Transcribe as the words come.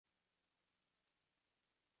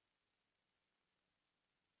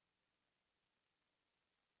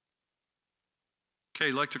Okay,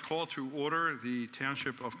 I'd like to call to order the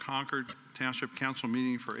Township of Concord Township Council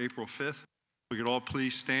meeting for April 5th. We could all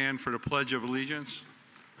please stand for the Pledge of Allegiance.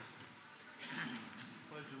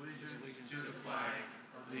 Pledge allegiance to the flag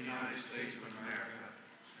of the United States of America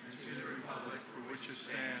and to the republic for which it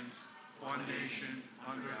stands, one nation,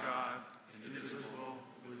 under God, indivisible,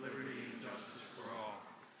 with liberty and justice for all.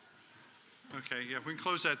 Okay, yeah, if we can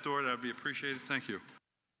close that door, that would be appreciated. Thank you.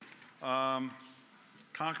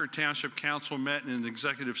 Concord Township Council met in an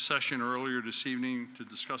executive session earlier this evening to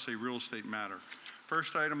discuss a real estate matter.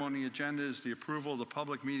 First item on the agenda is the approval of the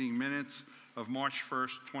public meeting minutes of March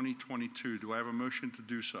 1st, 2022. Do I have a motion to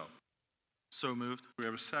do so? So moved. Do we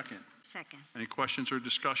have a second? Second. Any questions or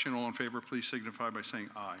discussion? All in favor, please signify by saying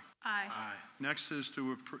aye. Aye. Aye. Next is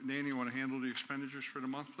to, Nancy, you want to handle the expenditures for the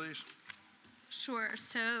month, please? Sure.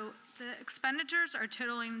 So the expenditures are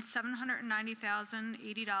totaling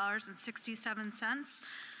 $790,080.67.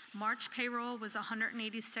 March payroll was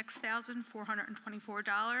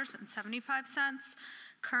 $186,424.75.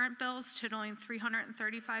 Current bills totaling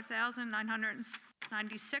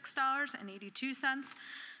 $335,996.82.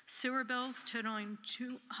 Sewer bills totaling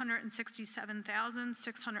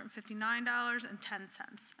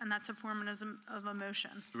 $267,659.10. And that's a form of a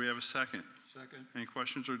motion. Do we have a second? Second. Any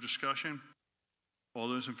questions or discussion? All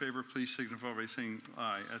those in favor, please signify by saying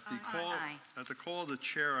aye. At the call of the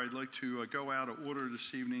chair, I'd like to go out of order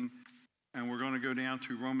this evening, and we're going to go down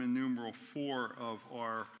to Roman numeral 4 of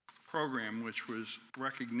our program, which was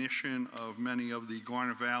recognition of many of the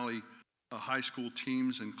Garnet Valley high school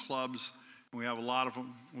teams and clubs. We have a lot of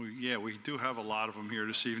them. We do have a lot of them here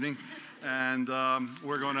this evening. And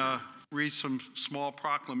we're going to read some small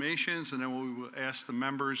proclamations, and then we will ask the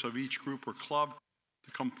members of each group or club to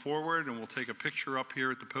come forward, and we'll take a picture up here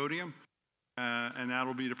at the podium, and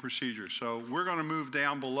that'll be the procedure. So we're going to move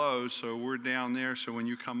down below, so we're down there, so when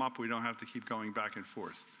you come up, we don't have to keep going back and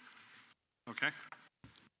forth. Okay?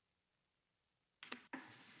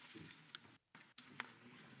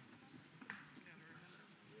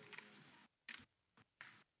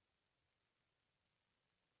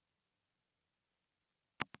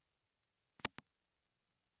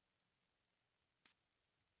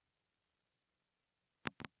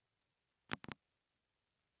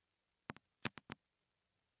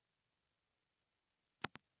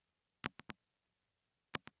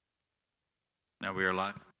 Now we are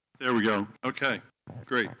live. There we go. Okay,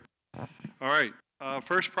 great. All right,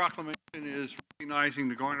 first proclamation is recognizing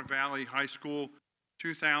the Garnet Valley High School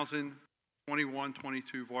 2021-22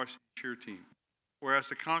 varsity cheer team. Whereas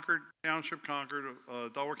the Concord Township,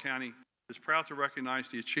 Delaware County, is proud to recognize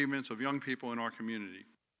the achievements of young people in our community.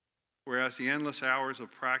 Whereas the endless hours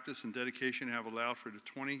of practice and dedication have allowed for the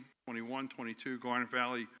 2021-22 Garnet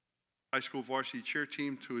Valley High School varsity cheer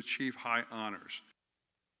team to achieve high honors.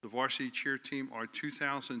 The varsity cheer team are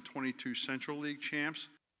 2022 Central League champs,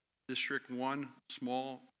 District 1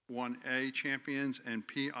 Small 1A champions, and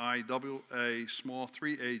PIAA Small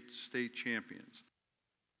 3A state champions.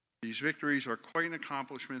 These victories are quite an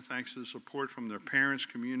accomplishment thanks to the support from their parents,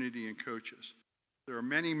 community, and coaches. There are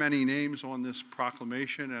many, many names on this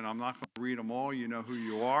proclamation, and I'm not going to read them all. You know who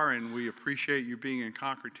you are, and we appreciate you being in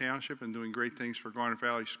Concord Township and doing great things for Garnet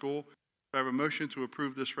Valley School. I have a motion to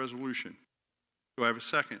approve this resolution. Do I have a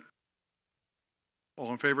second?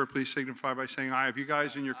 All in favor, please signify by saying aye. If you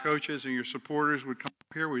guys and your coaches and your supporters would come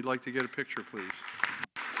up here, we'd like to get a picture, please.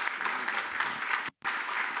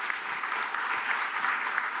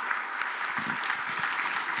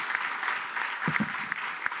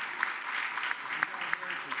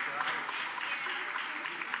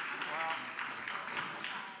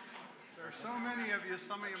 There are so many of you,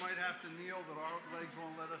 some of you might have to kneel, but our legs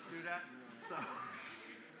won't let us do that. So.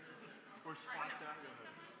 Or squat down.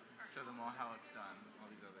 Show them all how it's done. All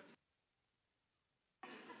these others.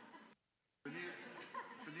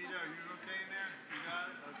 Benita, are you okay in there? You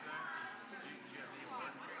got it? Okay.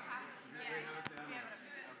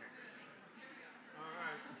 All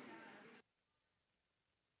right.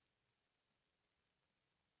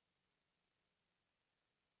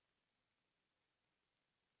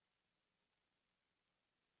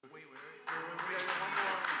 Wait. One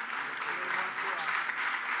more.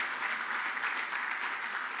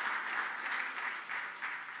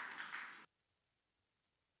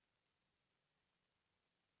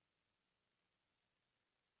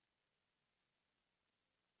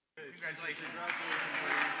 Congratulations.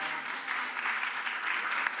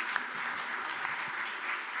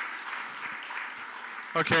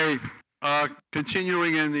 Okay,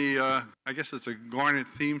 continuing in the, I guess it's a Garnet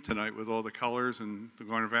theme tonight with all the colors and the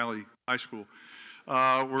Garnet Valley High School.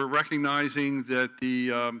 We're recognizing that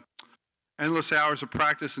the endless hours of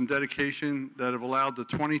practice and dedication that have allowed the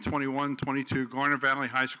 2021-22 Garner Valley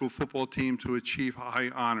High School football team to achieve high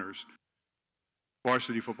honors.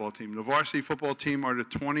 Varsity football team. The varsity football team are the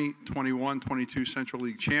 2021-22 Central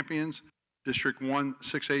League champions, District 1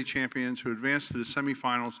 6A champions who advanced to the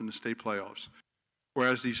semifinals in the state playoffs.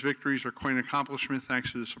 Whereas these victories are quite an accomplishment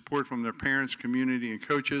thanks to the support from their parents, community, and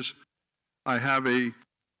coaches. I have a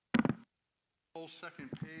whole second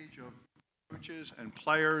page of coaches and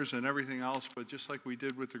players and everything else, but just like we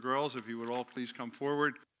did with the girls, if you would all please come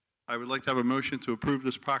forward. I would like to have a motion to approve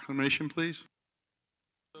this proclamation, please.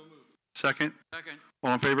 So moved. Second? Second.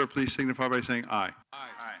 All in favor, please signify by saying aye.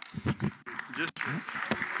 Aye. Just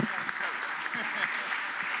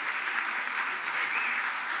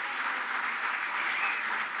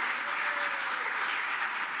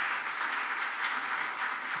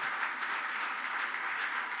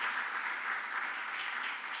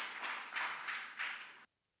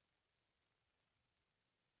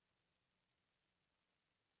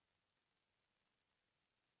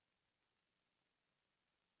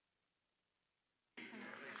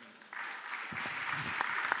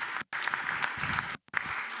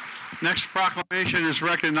Next proclamation is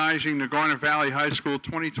recognizing the Garner Valley High School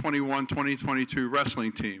 2021-2022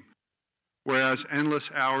 wrestling team. Whereas endless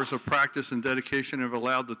hours of practice and dedication have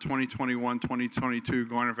allowed the 2021-2022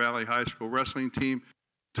 Garner Valley High School wrestling team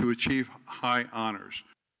to achieve high honors.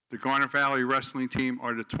 The Garner Valley wrestling team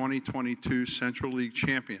are the 2022 Central League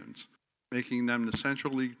champions, making them the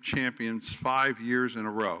Central League champions 5 years in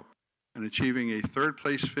a row, and achieving a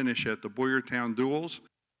third-place finish at the Boyertown Duels,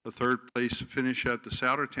 the third-place finish at the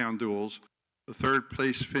Soudertown Duels, the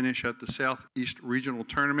third-place finish at the Southeast Regional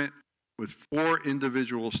Tournament, with 4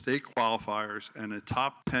 individual state qualifiers and a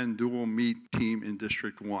top 10 dual meet team in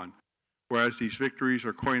District 1. Whereas these victories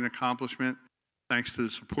are quite an accomplishment, thanks to the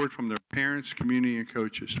support from their parents, community, and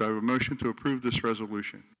coaches. Do I have a motion to approve this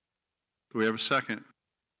resolution? Do we have a second?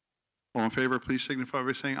 All in favor, please signify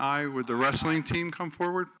by saying aye. Would the wrestling team come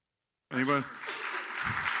forward? Anybody?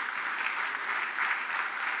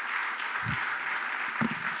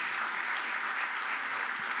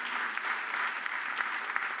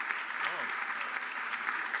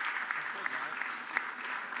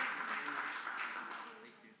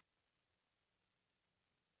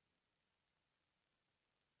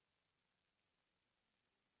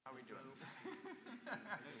 How are we doing?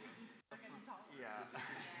 Yeah.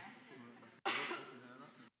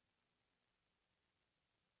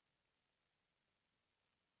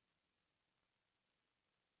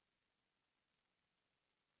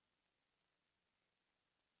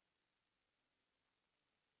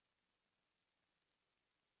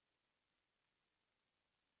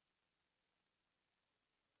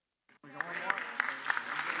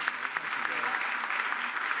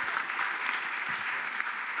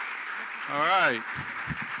 All right.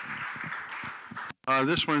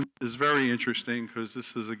 This one is very interesting because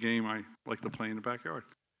this is a game I like to play in the backyard.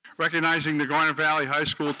 Recognizing the Garner Valley High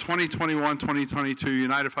School 2021-2022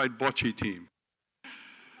 Unified Bocce team.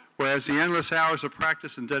 Whereas the endless hours of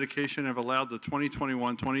practice and dedication have allowed the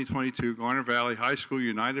 2021-2022 Garner Valley High School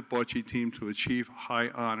United Bocce team to achieve high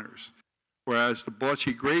honors. Whereas the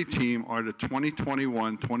Bocce grade team are the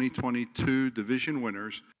 2021-2022 division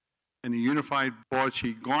winners, and the Unified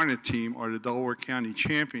Bocce Garnet team are the Delaware County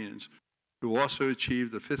champions, who also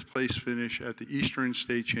achieved the 5th place finish at the Eastern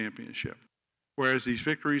State Championship. Whereas these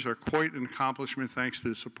victories are quite an accomplishment thanks to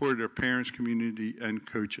the support of their parents, community, and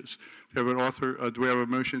coaches. Do we have a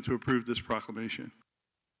motion to approve this proclamation?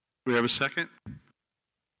 Do we have a second?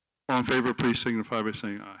 All in favor, please signify by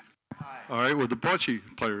saying aye. Aye. All right, will the Bocce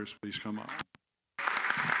players please come up?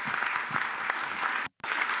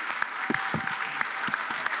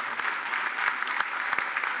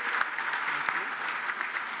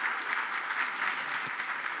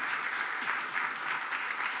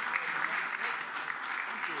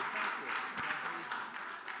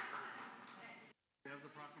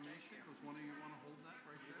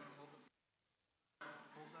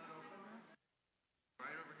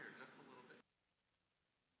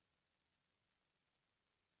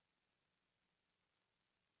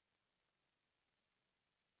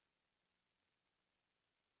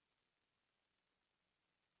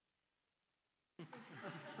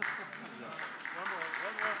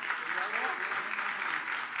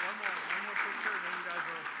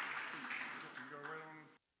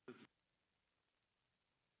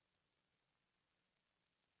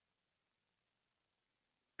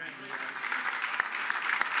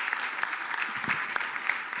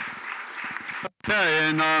 Okay,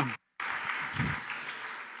 and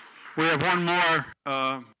we have one more.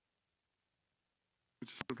 We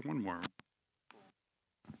just did one more.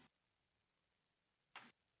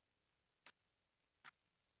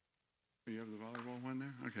 You have the volleyball one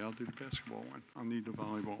there? Okay, I'll do the basketball one. I'll need the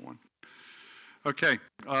volleyball one. Okay,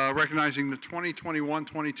 recognizing the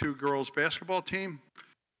 2021-22 girls basketball team.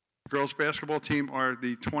 Girls basketball team are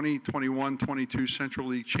the 2021-22 Central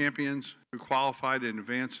League champions who qualified and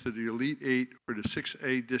advanced to the Elite Eight for the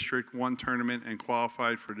 6A District 1 tournament and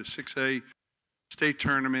qualified for the 6A state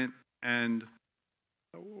tournament. And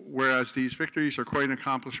whereas these victories are quite an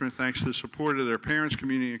accomplishment thanks to the support of their parents,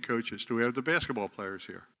 community, and coaches. Do we have the basketball players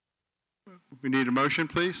here? We need a motion,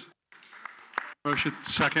 please. Motion,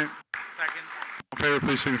 second. Second. All in favor,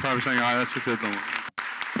 please signify by saying aye. That's a good one.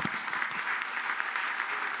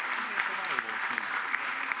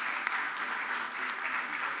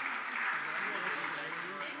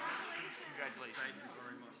 Congratulations. Thank you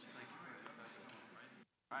very much. Thank you.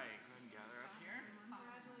 All right, go ahead and gather up here.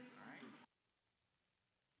 Congratulations. All right.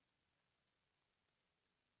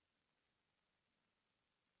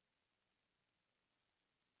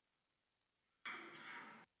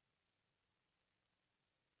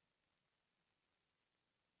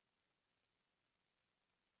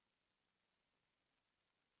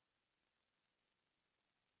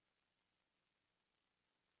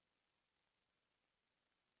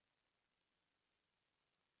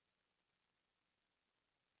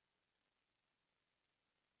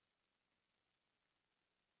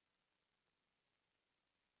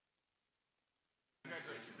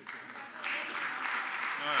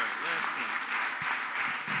 All right, last one.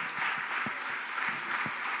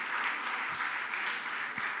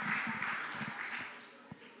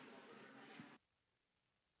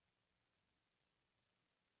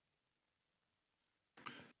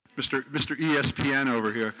 Mr. ESPN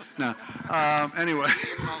over here. No. Anyway.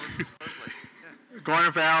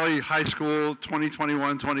 Garnet Valley High School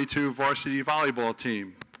 2021-22 varsity volleyball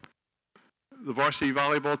team. The varsity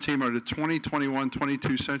volleyball team are the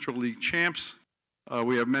 2021-22 Central League champs.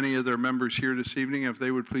 We have many of their members here this evening. If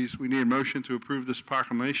they would please, we need a motion to approve this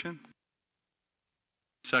proclamation.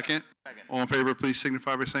 Second. Second. All in favor, please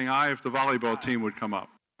signify by saying aye if the volleyball team would come up.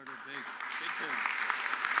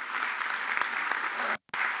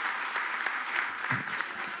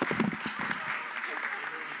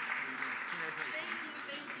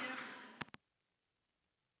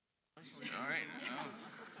 All right.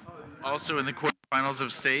 Also in the quarterfinals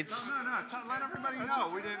of states. No, let everybody know.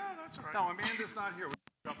 We didn't. No, Amanda's not here.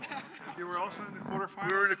 You were also in the quarterfinals?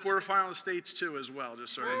 We were in the quarterfinal of states too as well,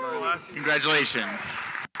 just so everybody knows. Congratulations.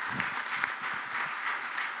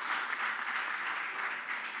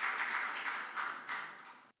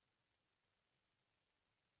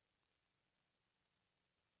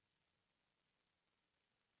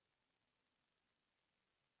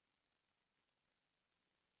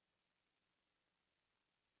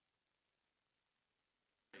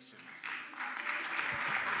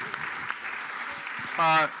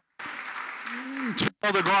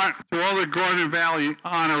 To all the Garden Valley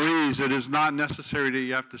honorees, it is not necessary that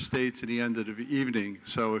you have to stay to the end of the evening.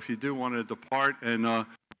 So if you do want to depart and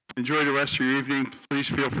enjoy the rest of your evening, please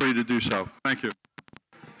feel free to do so. Thank you.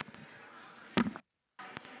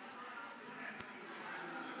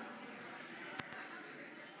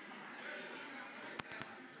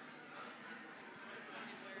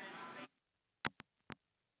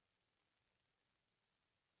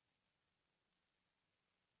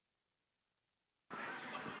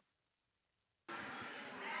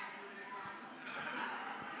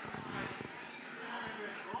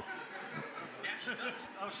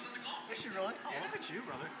 Is she really? Oh, look at you,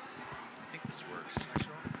 brother. I think this works. Now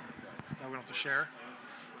we don't have to share.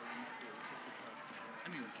 I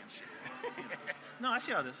mean, we can share. No, I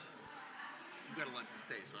see how it is. You've got Alexa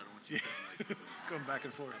say, so I don't want you to like Going back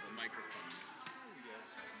and forth. have a microphone.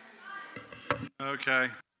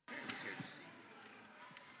 Okay. Just here to see.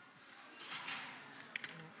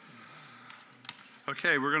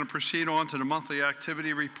 Okay, we're going to proceed on to the monthly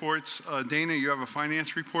activity reports. Dana, you have a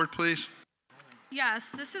finance report, please? Yes,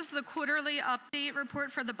 this is the quarterly update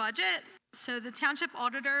report for the budget. So the township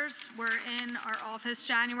auditors were in our office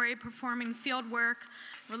January performing field work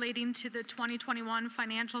relating to the 2021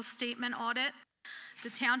 financial statement audit. The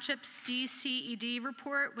township's DCED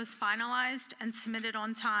report was finalized and submitted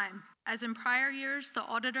on time. As in prior years, the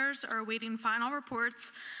auditors are awaiting final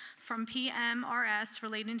reports from PMRS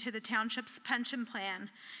relating to the township's pension plan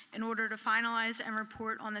in order to finalize and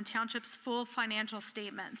report on the township's full financial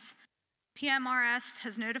statements. PMRS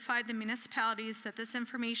has notified the municipalities that this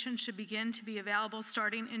information should begin to be available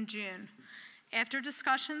starting in June. After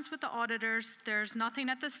discussions with the auditors, there's nothing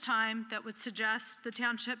at this time that would suggest the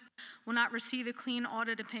township will not receive a clean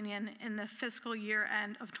audit opinion in the fiscal year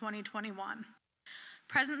end of 2021.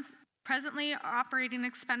 Presently, our operating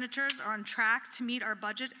expenditures are on track to meet our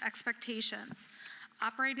budget expectations.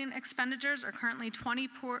 Operating expenditures are currently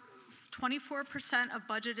 24% of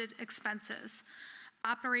budgeted expenses.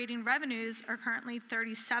 Operating revenues are currently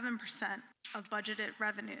 37% of budgeted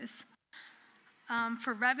revenues.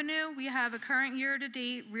 For revenue, we have a current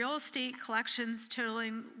year-to-date real estate collections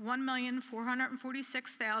totaling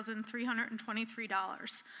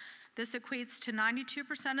 $1,446,323. This equates to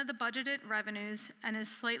 92% of the budgeted revenues and is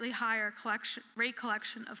slightly higher rate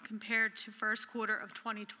collection compared to first quarter of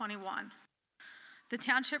 2021. The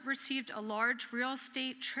township received a large real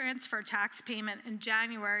estate transfer tax payment in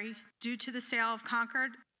January due to the sale of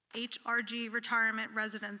Concord HRG retirement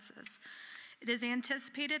residences. It is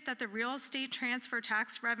anticipated that the real estate transfer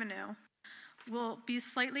tax revenue will be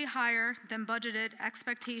slightly higher than budgeted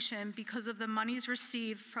expectation because of the monies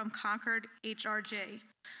received from Concord HRG.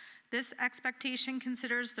 This expectation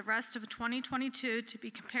considers the rest of 2022 to be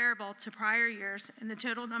comparable to prior years in the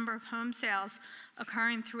total number of home sales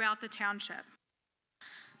occurring throughout the township.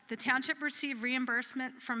 The township received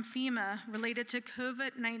reimbursement from FEMA related to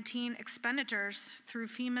COVID-19 expenditures through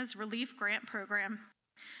FEMA's relief grant program.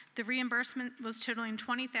 The reimbursement was totaling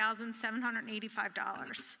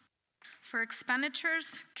 $20,785. For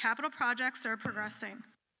expenditures, capital projects are progressing.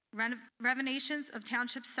 Renovations of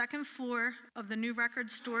Township's second floor of the new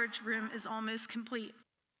record storage room is almost complete.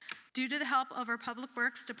 Due to the help of our Public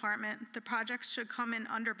Works Department, the project should come in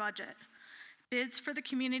under budget. Bids for the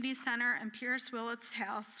community center and Pierce Willett's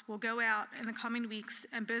house will go out in the coming weeks,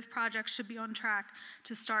 and both projects should be on track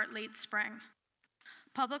to start late spring.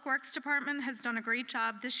 Public Works Department has done a great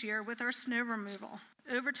job this year with our snow removal.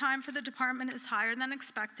 Overtime for the department is higher than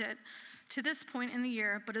expected to this point in the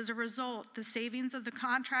year, but as a result, the savings of the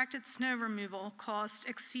contracted snow removal cost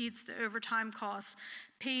exceeds the overtime costs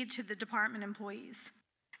paid to the department employees.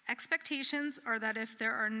 Expectations are that if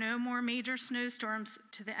there are no more major snowstorms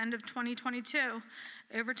to the end of 2022,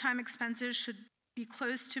 overtime expenses should be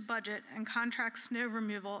close to budget and contract snow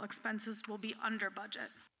removal expenses will be under budget.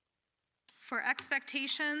 For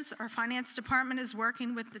expectations, our finance department is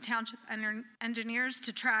working with the township engineers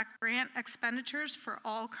to track grant expenditures for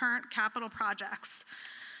all current capital projects.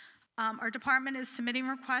 Our department is submitting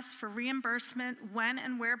requests for reimbursement when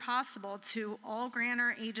and where possible to all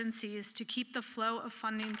grantor agencies to keep the flow of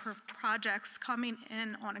funding for projects coming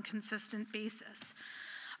in on a consistent basis.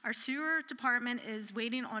 Our sewer department is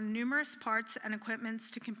waiting on numerous parts and equipments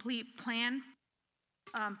to complete plant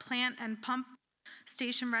and pump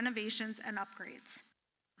station renovations and upgrades.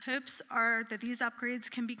 Hopes are that these upgrades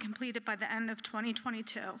can be completed by the end of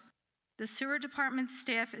 2022. The sewer department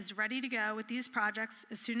staff is ready to go with these projects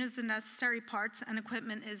as soon as the necessary parts and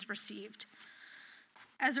equipment is received.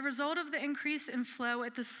 As a result of the increase in flow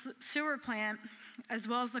at the sewer plant, as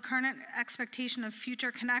well as the current expectation of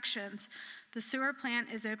future connections, the sewer plant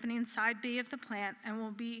is opening side B of the plant and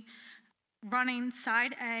will be running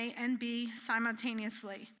side A and B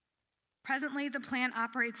simultaneously. Presently, the plant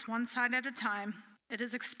operates one side at a time. It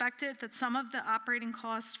is expected that some of the operating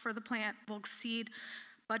costs for the plant will exceed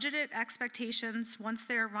budgeted expectations once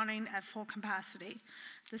they are running at full capacity.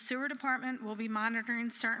 The sewer department will be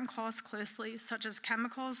monitoring certain costs closely, such as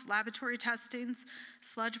chemicals, laboratory testings,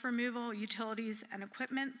 sludge removal, utilities, and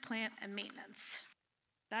equipment, plant, and maintenance.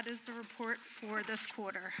 That is the report for this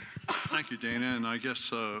quarter. Thank you, Dana. And I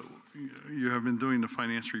guess you have been doing the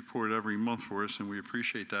finance report every month for us, and we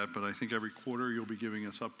appreciate that. But I think every quarter you'll be giving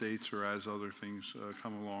us updates or as other things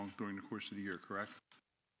come along during the course of the year, correct?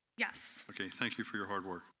 Yes. Okay, thank you for your hard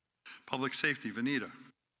work. Public safety, Vanita.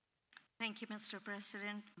 Thank you, Mr.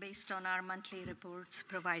 President. Based on our monthly reports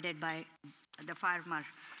provided by the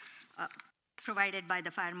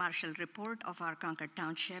fire marshal report of our Concord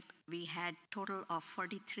Township, we had total of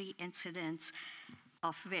 43 incidents,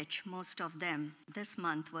 of which most of them this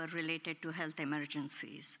month were related to health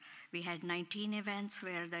emergencies. We had 19 events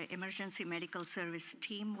where the emergency medical service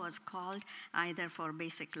team was called either for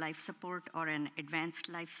basic life support or an advanced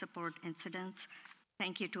life support incidents.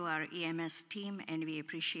 Thank you to our EMS team, and we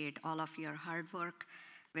appreciate all of your hard work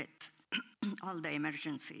with all the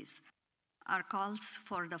emergencies. Our calls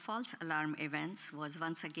for the false alarm events was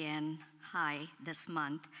once again high this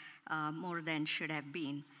month, more than should have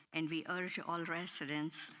been, and we urge all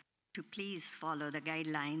residents to please follow the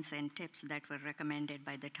guidelines and tips that were recommended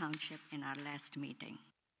by the township in our last meeting.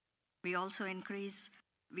 We also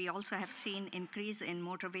have seen increase in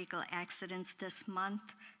motor vehicle accidents this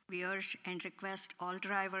month. We urge and request all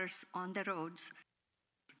drivers on the roads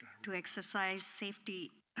to exercise safety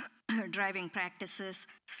driving practices,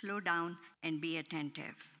 slow down, and be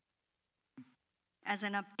attentive. As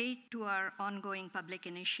an update to our ongoing public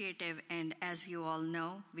initiative, and as you all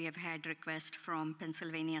know, we have had requests from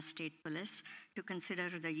Pennsylvania State Police to consider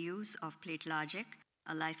the use of Plate Logic,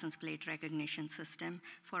 a license plate recognition system,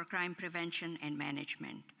 for crime prevention and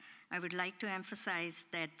management. I would like to emphasize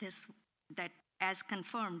that as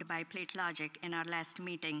confirmed by Plate Logic in our last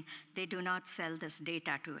meeting, they do not sell this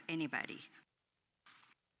data to anybody.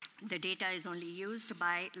 The data is only used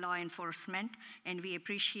by law enforcement, and we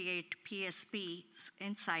appreciate PSP's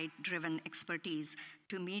insight-driven expertise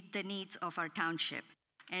to meet the needs of our township.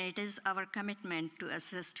 And it is our commitment to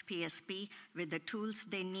assist PSP with the tools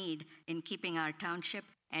they need in keeping our township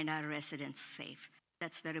and our residents safe.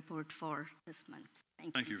 That's the report for this month.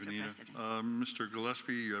 Thank you, Mr. Vanita. President. Mr.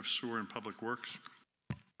 Gillespie, you have Sewer and Public Works.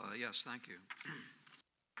 Yes, thank you.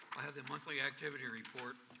 I have the monthly activity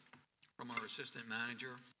report from our assistant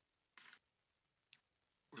manager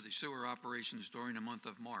for the sewer operations during the month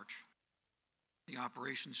of March. The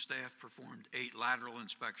operations staff performed 8 lateral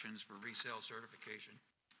inspections for resale certification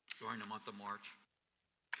during the month of March.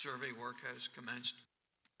 Survey work has commenced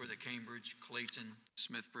for the Cambridge, Clayton,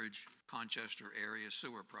 Smithbridge, Conchester area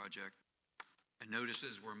sewer project, and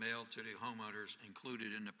notices were mailed to the homeowners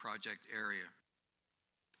included in the project area.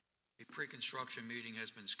 A pre-construction meeting has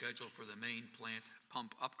been scheduled for the main plant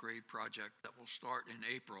pump upgrade project that will start in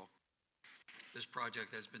April. This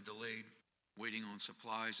project has been delayed, waiting on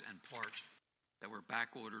supplies and parts that were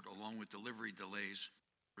back-ordered along with delivery delays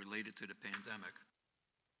related to the pandemic.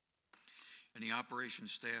 And the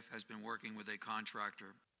operations staff has been working with a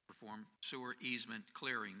contractor to perform sewer easement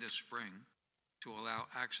clearing this spring to allow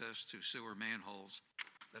access to sewer manholes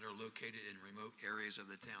that are located in remote areas of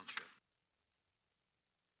the township.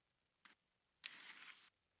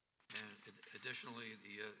 And additionally,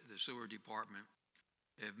 the sewer department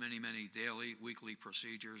have many daily, weekly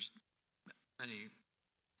procedures,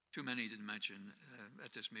 too many to mention.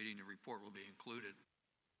 At this meeting, the report will be included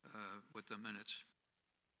with the minutes.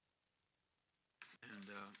 And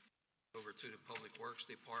over to the Public Works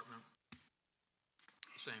Department,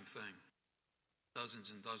 same thing.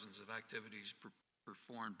 Dozens and dozens of activities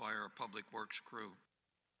performed by our Public Works crew,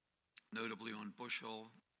 notably on Bush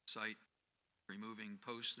Hill site, removing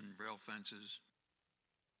posts and rail fences,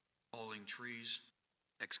 hauling trees,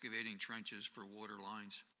 excavating trenches for water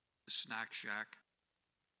lines, the snack shack,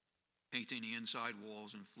 painting the inside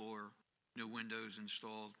walls and floor, new windows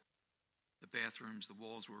installed, the bathrooms, the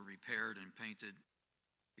walls were repaired and painted,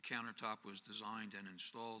 the countertop was designed and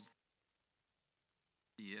installed,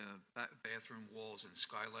 the bathroom walls and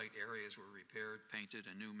skylight areas were repaired, painted,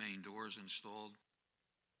 and new main doors installed.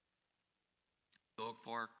 Dog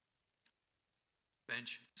park,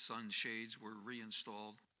 bench, sun shades were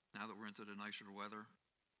reinstalled now that we're into the nicer weather.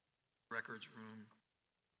 Records room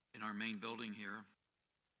in our main building here,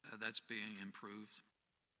 that's being improved.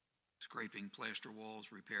 Scraping plaster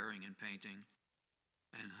walls, repairing and painting,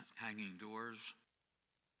 and hanging doors.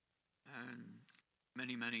 And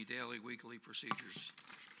many daily, weekly procedures.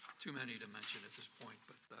 Too many to mention at this point,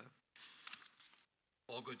 but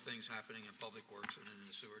all good things happening in Public Works and in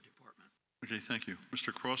the sewer department. Okay, thank you.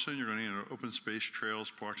 Mr. Crossan, you're going to need an open space,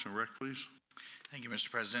 trails, parks, and rec, please. Thank you,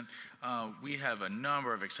 Mr. President. We have a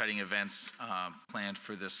number of exciting events planned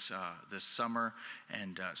for this summer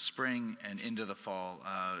and spring and into the fall,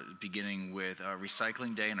 beginning with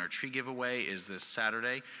Recycling Day, and our tree giveaway is this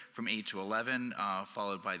Saturday from 8 to 11,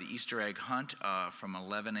 followed by the Easter egg hunt from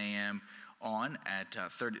 11 a.m. on at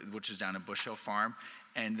which is down at Bush Hill Farm.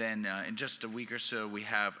 And then in just a week or so, we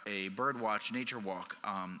have a bird watch nature walk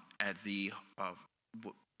at the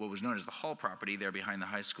what was known as the Hall property there behind the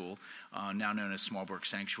high school, now known as Smallbrook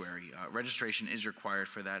Sanctuary. Registration is required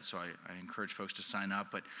for that, so I encourage folks to sign up.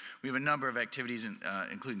 But we have a number of activities,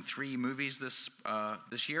 including 3 movies this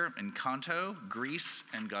year: Encanto, Grease,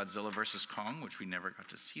 and Godzilla vs. Kong, which we never got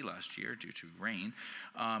to see last year due to rain.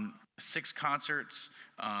 6 concerts,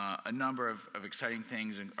 a number of exciting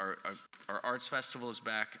things. And our arts festival is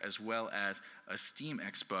back, as well as a STEAM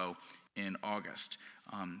Expo in August.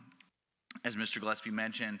 As Mr. Gillespie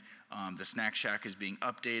mentioned, the snack shack is being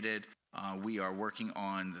updated. We are working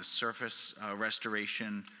on the surface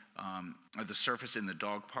restoration of the surface in the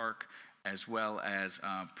dog park, as well as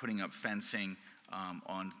putting up fencing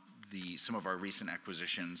on some of our recent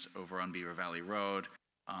acquisitions over on Beaver Valley Road,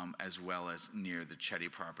 as well as near the Chetty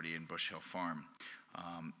property in Bush Hill Farm.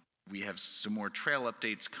 We have some more trail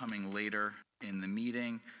updates coming later in the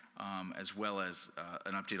meeting, as well as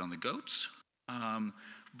an update on the goats.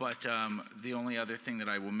 But the only other thing that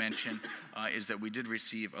I will mention is that we did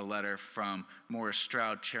receive a letter from Morris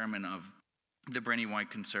Stroud, chairman of the Brandywine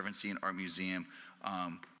Conservancy and Art Museum,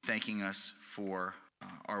 thanking us for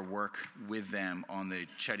our work with them on the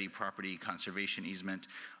Chetty property conservation easement,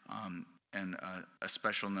 and a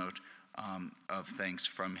special note of thanks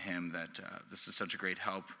from him that this is such a great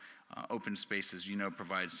help. Open space, as you know,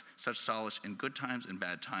 provides such solace in good times and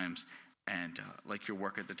bad times, and like your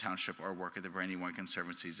work at the township, our work at the Brandywine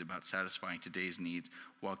Conservancy is about satisfying today's needs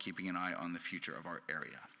while keeping an eye on the future of our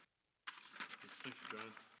area. Thank you,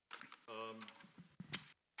 John.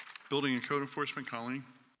 Building and Code Enforcement, Colleen.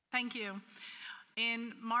 Thank you.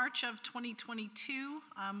 In March of 2022,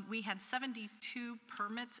 we had 72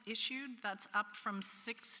 permits issued. That's up from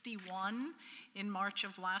 61 in March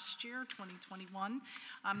of last year, 2021.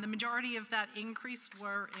 The majority of that increase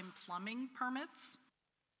were in plumbing permits,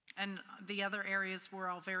 and the other areas were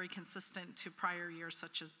all very consistent to prior years,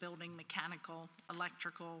 such as building, mechanical,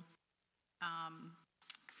 electrical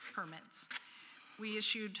permits. We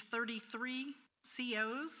issued 33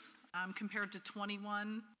 COs compared to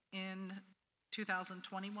 21 in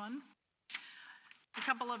 2021. A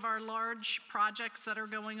couple of our large projects that are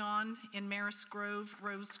going on in Maris Grove,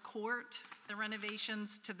 Rose Court, the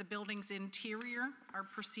renovations to the building's interior are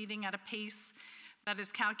proceeding at a pace that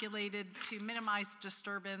is calculated to minimize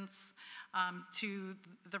disturbance to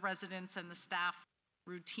the residents and the staff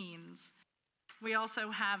routines. We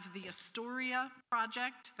also have the Astoria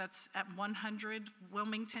project that's at 100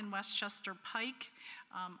 Wilmington Westchester Pike,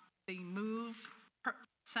 the MOVE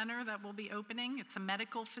center that will be opening. It's a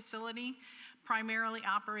medical facility, primarily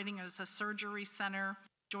operating as a surgery center,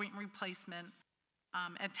 joint replacement,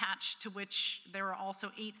 attached to which there are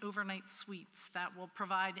also 8 overnight suites that will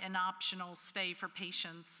provide an optional stay for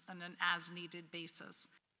patients on an as-needed basis.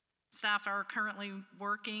 Staff are currently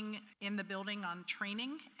working in the building on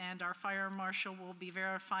training, and our fire marshal will be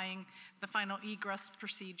verifying the final egress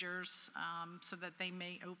procedures so that they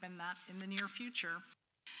may open that in the near future.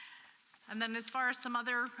 And then as far as some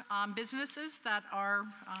other businesses that are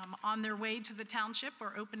on their way to the township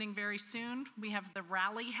or opening very soon, we have the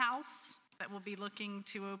Rally House that will be looking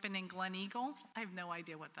to open in Glen Eagle. I have no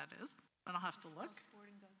idea what that is, but I'll have to look.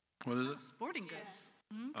 What is it? Sporting goods.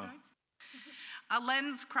 Okay.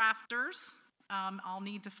 Lens Crafters, I'll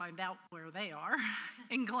need to find out where they are,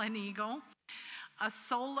 in Glen Eagle. A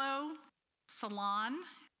Solo Salon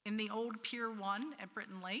in the old Pier 1 at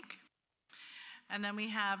Britton Lake. And then we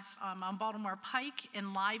have on Baltimore Pike,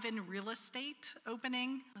 Enliven Real Estate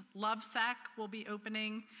opening. Lovesac will be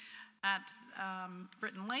opening at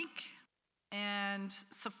Britton Lake. And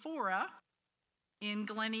Sephora in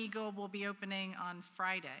Glen Eagle will be opening on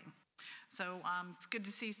Friday. So it's good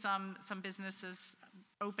to see some businesses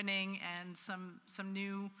opening and some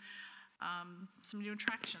new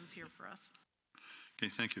attractions here for us.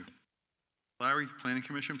 Okay, thank you. Larry, Planning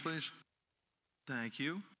Commission, please. Thank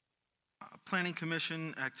you. Planning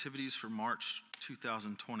Commission activities for March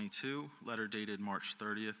 2022, letter dated March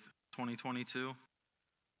 30th, 2022.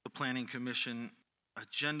 The Planning Commission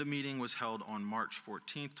agenda meeting was held on March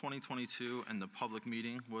 14th, 2022, and the public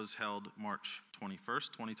meeting was held March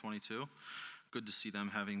 21st, 2022. Good to see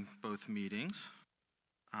them having both meetings.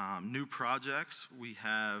 New projects, we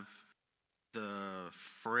have the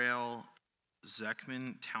Frail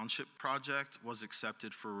Zeckman Township project was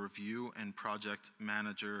accepted for review, and project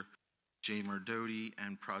manager Jay Murdoti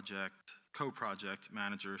and co-project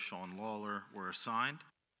manager Sean Lawler were assigned.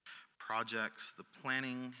 Projects, the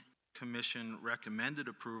Planning Commission recommended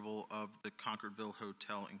approval of the Concordville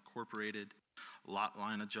Hotel Incorporated lot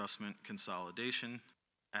line adjustment consolidation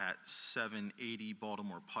at 780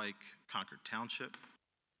 Baltimore Pike, Concord Township,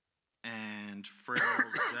 and Frail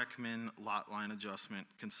Zeckman lot line adjustment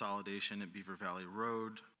consolidation at Beaver Valley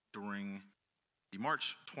Road during the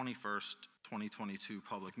March 21st, 2022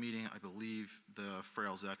 public meeting. I believe the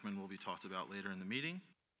Frail Zeckman will be talked about later in the meeting,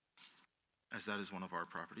 as that is one of our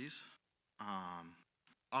properties.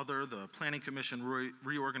 The Planning Commission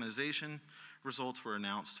reorganization results were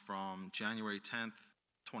announced from January 10th,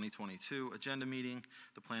 2022 agenda meeting.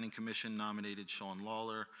 The Planning Commission nominated Sean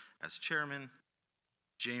Lawler as chairman,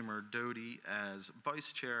 Jay Murdoti as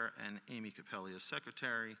vice chair, and Amy Capelli as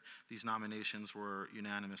secretary. These nominations were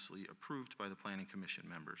unanimously approved by the Planning Commission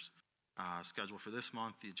members. Scheduled for this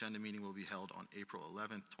month, the agenda meeting will be held on April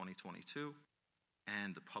 11th, 2022,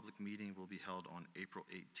 and the public meeting will be held on April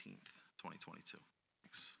 18th, 2022.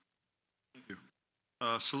 Thanks. Thank you.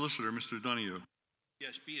 Solicitor, Mr. Donahue.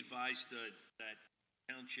 Yes, be advised that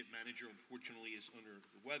Township Manager unfortunately is under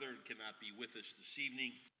the weather and cannot be with us this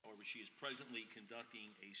evening. However, she is presently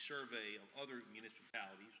conducting a survey of other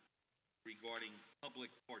municipalities regarding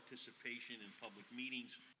public participation in public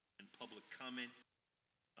meetings and public comment.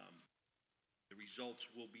 The results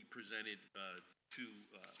will be presented to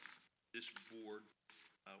this board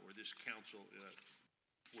or this council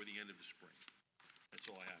before the end of the spring. That's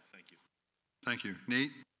all I have. Thank you. Thank you.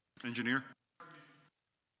 Nate, engineer?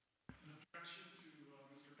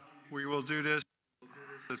 We will do this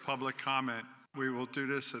at public comment. We will do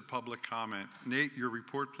this at public comment. Nate, your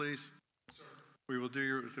report, please. Sir. We will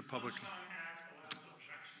do the public. Sunshine Act allows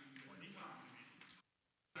objections at any time in the meeting.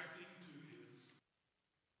 Objecting to his,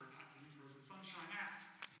 or the Sunshine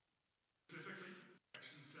Act. Specifically,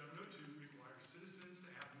 Section 702 requires citizens to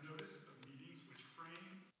have notice of meetings which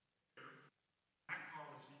frame, act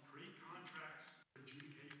policy, create contracts,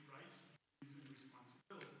 adjudicate rights, duties, and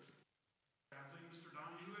responsibilities. Sadly, Mr.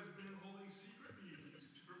 Donahue has been holding secret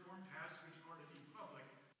meetings to perform tasks which are to be public.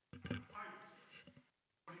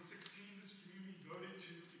 2016, this community voted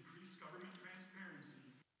to increase government transparency,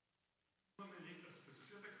 eliminate a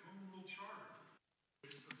specific home rule charter,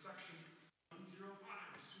 which per section 105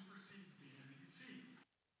 supersedes the NPC.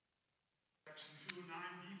 Section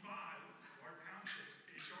 209B5 of our township's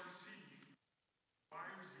HRC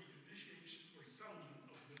requires the initiation or settlement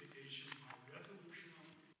of litigation by resolution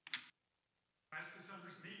only. Last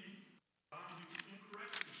December's meeting, Donahue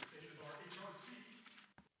incorrectly stated our HRC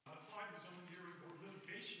apply the zoning hearing board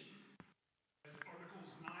litigation as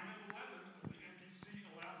Articles 9 and 11 of the NPC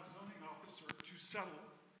allow the zoning officer to settle.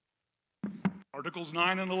 Articles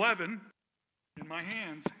 9 and 11 in my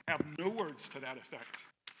hands have no words to that effect.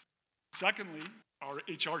 Secondly, our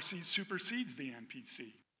HRC supersedes the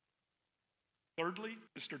NPC. Thirdly,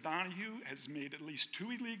 Mr. Donahue has made at least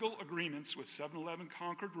 2 illegal agreements with 711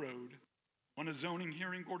 Concord Road, one a zoning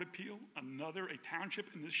hearing board appeal, another a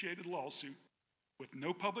township-initiated lawsuit, with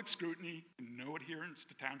no public scrutiny and no adherence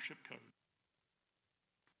to township code.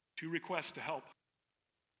 2 requests to help.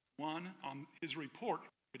 One, on his report,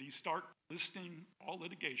 could he start listing all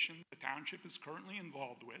litigation the township is currently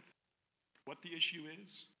involved with, what the issue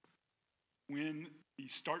is, when the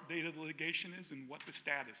start date of the litigation is, and what the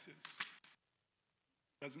status is.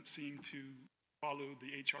 Doesn't seem to follow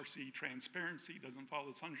the HRC transparency, doesn't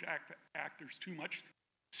follow the Sunshine Act. There's too much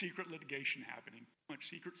secret litigation happening, too much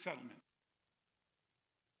secret settlement.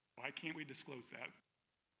 Why can't we disclose that?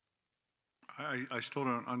 I still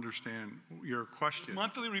don't understand your question. This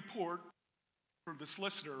monthly report for the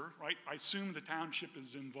solicitor, right? I assume the township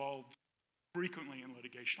is involved frequently in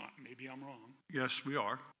litigation. Maybe I'm wrong. Yes, we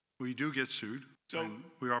are. We do get sued, So and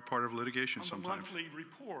we are part of litigation on the sometimes. monthly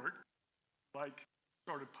report, like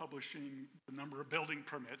started publishing the number of building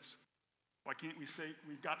permits, why can't we say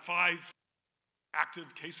we've got 5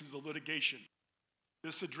 active cases of litigation?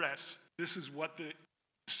 This address, this is what the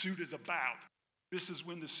suit is about. This is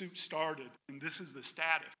when the suit started, and this is the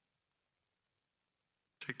status.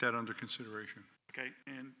 Take that under consideration. Okay,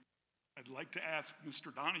 and I'd like to ask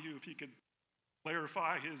Mr. Donahue if he could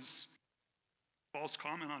clarify his false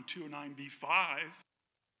comment on 209B5.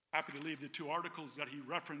 Happy to leave the 2 articles that he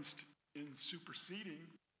referenced in superseding.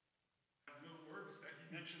 I have no words that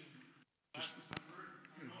he mentioned last December.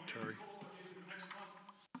 Terry.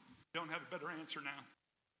 Don't have a better answer now.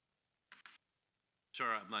 Sir,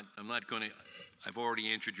 I'm not going to, I've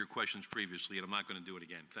already answered your questions previously, and I'm not going to do it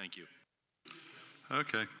again. Thank you.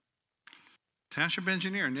 Okay. Township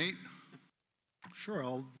engineer, Nate? Sure,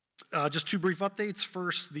 I'll just 2 brief updates.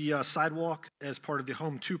 First, the sidewalk as part of the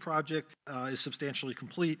Home 2 project is substantially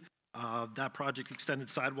complete. That project extended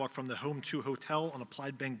sidewalk from the Home 2 Hotel on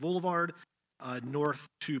Applied Bank Boulevard north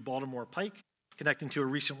to Baltimore Pike, connecting to a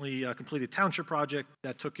recently completed township project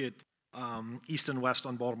that took it east and west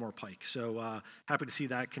on Baltimore Pike. So happy to see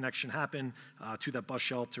that connection happen to that bus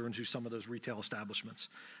shelter and to some of those retail establishments.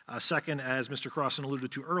 Second, as Mr. Crossan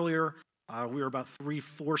alluded to earlier, we are about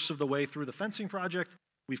 3/4 of the way through the fencing project.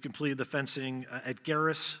 We've completed the fencing at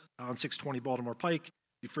Garris on 620 Baltimore Pike,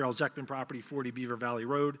 the Frail Zeckman property, 40 Beaver Valley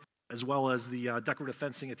Road, as well as the decorative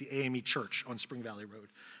fencing at the AME Church on Spring Valley Road.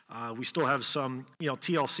 We still have some,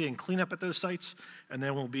 TLC and cleanup at those sites, and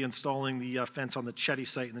then we'll be installing the fence on the Chetty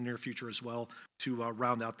site in the near future as well to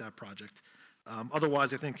round out that project.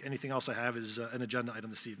 Otherwise, I think anything else I have is an agenda item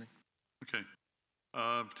this evening. Okay.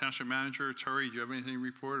 Township manager, Terry, do you have anything to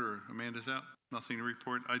report, or Amanda's out? Nothing to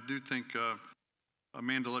report. I do think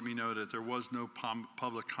Amanda let me know that there was no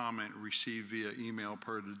public comment received via email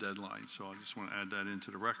per the deadline, so I just want to add that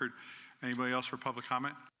into the record. Anybody else for public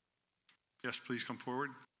comment? Yes, please come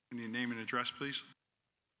forward. Can you name and address, please?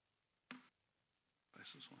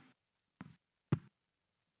 Pass this one.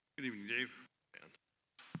 Good evening, Dave.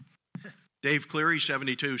 Dave Cleary,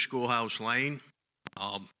 72 Schoolhouse Lane.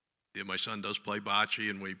 My son does play bocce,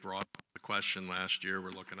 and we brought the question last year.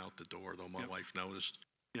 We're looking out the door, though my wife noticed.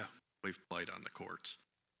 Yeah. We've played on the courts.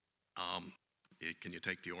 Can you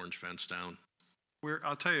take the orange fence down?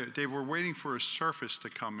 I'll tell you, Dave, we're waiting for a surface to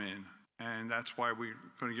come in, and that's why we're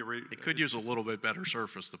going to get ready. It could use a little bit better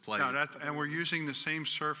surface to play. No, and we're using the same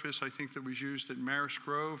surface, I think, that was used at Maris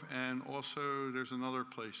Grove, and also there's another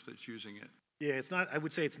place that's using it. Yeah, it's not, I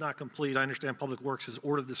would say it's not complete. I understand Public Works has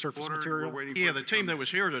ordered the surface We're material. waiting for Yeah, it the to team come that in.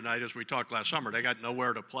 was here tonight, as we talked last summer, they got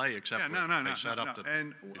nowhere to play except Yeah, for no. they set up the.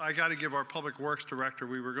 And I got to give our Public Works director,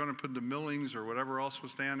 we were going to put the millings or whatever else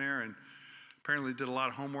was down there, and apparently did a lot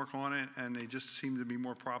of homework on it, and they just seemed to be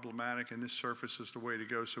more problematic, and this surface is the way to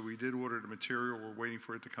go. So we did order the material. We're waiting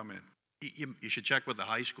for it to come in. You should check with the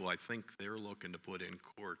high school. I think they're looking to put in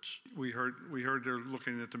courts. We heard they're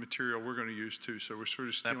looking at the material we're going to use too, so we're sort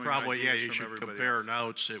of stealing That probably, yeah, ideas you from should everybody compare else.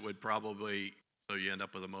 notes. It would probably, so you end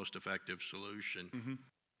up with the most effective solution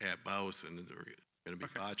at both, and they're going to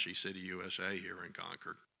be Bocce City USA here in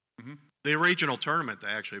Concord. The regional tournament, they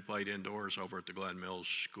actually played indoors over at the Glen Mills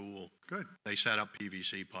School. Good. They set up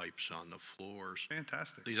PVC pipes on the floors.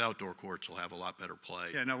 Fantastic. These outdoor courts will have a lot better play.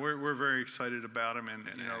 Yeah, no, we're very excited about them, and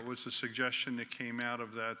you know, it was a suggestion that came out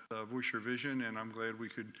of that Busher vision, and I'm glad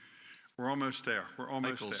we're almost there. We're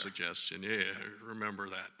almost Michael's there. suggestion, yeah, remember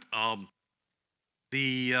that.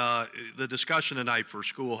 The discussion tonight for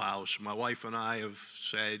Schoolhouse, my wife and I have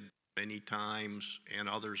said many times, and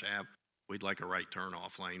others have, we'd like a right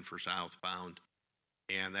turn-off lane for southbound,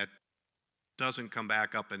 and that doesn't come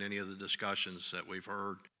back up in any of the discussions that we've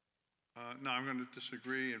heard. No, I'm going to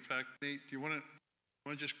disagree. In fact, Nate, do you want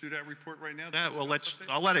to just do that report right now? Yeah, well,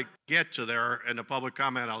 I'll let it get to there. In the public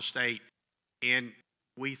comment, I'll state, and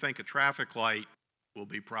we think a traffic light will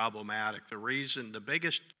be problematic. The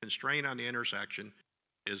biggest constraint on the intersection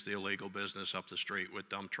is the illegal business up the street with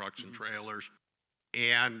dump trucks and trailers,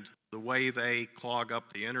 and the way they clog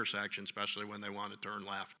up the intersection, especially when they want to turn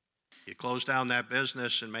left. You close down that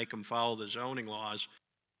business and make them follow the zoning laws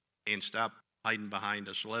and stop hiding behind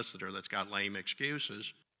a solicitor that's got lame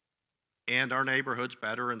excuses. And our neighborhood's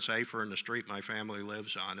better and safer in the street my family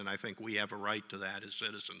lives on, and I think we have a right to that as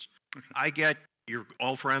citizens. I get you're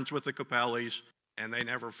all friends with the Capellis, and they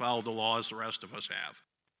never follow the laws the rest of us have.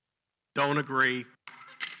 Don't agree.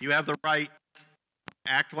 You have the right,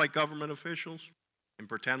 act like government officials and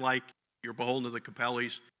pretend like you're beholden to the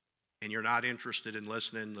Capellis and you're not interested in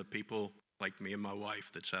listening to people like me and my wife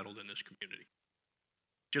that settled in this community.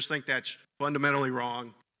 Just think that's fundamentally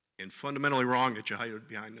wrong, and fundamentally wrong that you hide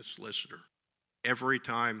behind the solicitor every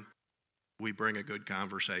time we bring a good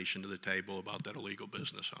conversation to the table about that illegal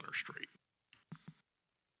business on our street.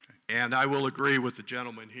 And I will agree with the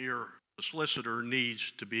gentleman here, the solicitor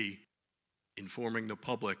needs to be informing the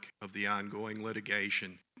public of the ongoing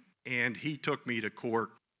litigation. And he took me to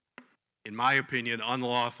court, in my opinion,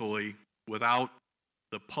 unlawfully, without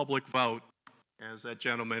the public vote, as that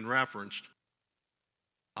gentleman referenced.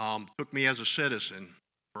 Took me as a citizen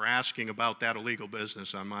for asking about that illegal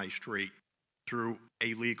business on my street through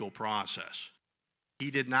a legal process.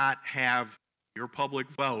 He did not have your public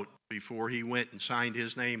vote before he went and signed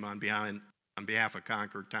his name on behalf of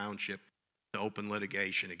Concord Township to open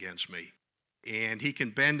litigation against me. And he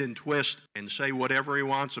can bend and twist and say whatever he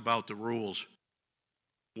wants about the rules.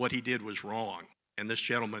 What he did was wrong, and this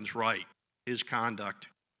gentleman's right. His conduct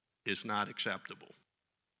is not acceptable.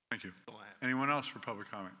 Thank you. Anyone else for public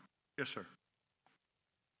comment? Yes, sir.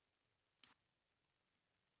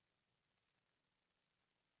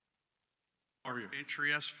 How are you?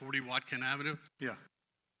 Trieste, 40 Watkin Avenue. Yeah.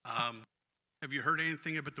 Have you heard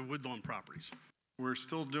anything about the Woodlawn properties? We're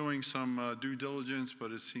still doing some due diligence,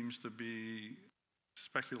 but it seems to be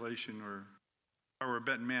speculation, or if I were a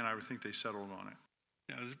betting man, I would think they settled on it.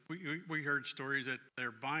 Yeah, we heard stories that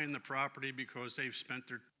they're buying the property because they've spent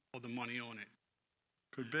all the money on it.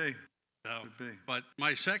 Could be. So, Could be. but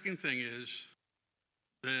my second thing is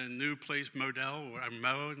the new place Model, or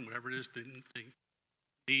Mo, and whatever it is, the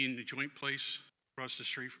joint place across the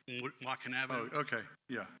street from Watkin Avenue. Oh, okay.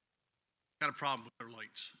 Yeah. Got a problem with their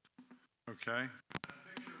lights. Okay. A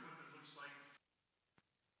picture of what it looks like.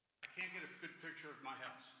 I can't get a good picture of my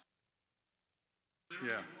house.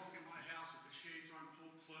 Literally walk in my house, if the shades aren't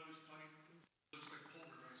pulled closed tight, it looks like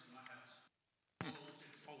poltergeist in my house.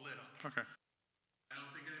 It's all lit up. Okay. I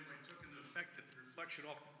don't think anybody took into effect that the reflection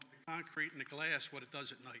off the concrete and the glass, what it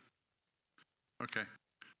does at night. Okay.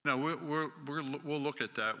 No, we'll look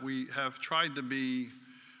at that. We have tried to be,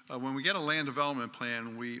 when we get a land development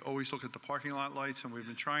plan, we always look at the parking lot lights, and we've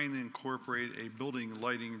been trying to incorporate a building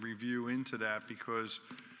lighting review into that, because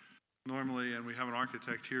normally, and we have an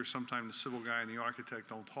architect here, sometimes the civil guy and the architect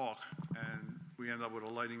don't talk, and we end up with a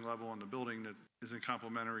lighting level on the building that isn't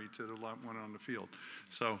complementary to the one on the field.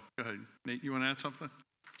 So, go ahead. Nate, you want to add something?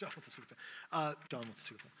 John wants to see the plan. John wants to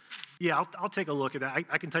see the plan. Yeah, I'll take a look at that.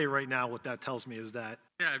 I can tell you right now what that tells me is that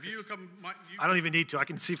Yeah, if you come, I don't even need to. I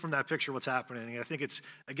can see from that picture what's happening. I think it's,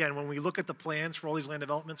 again, when we look at the plans for all these land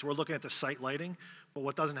developments, we're looking at the site lighting, but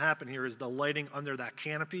what doesn't happen here is the lighting under that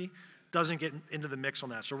canopy doesn't get into the mix on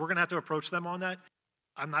that. So we're going to have to approach them on that.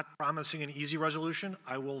 I'm not promising an easy resolution.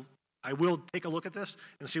 I will take a look at this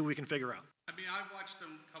and see what we can figure out. I mean, I've watched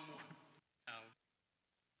them come on.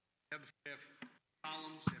 They have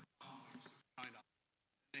columns, they have columns, kind of.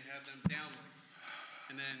 They have them downlights.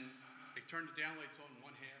 And then they turn the downlights on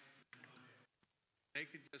one half, and the other half. They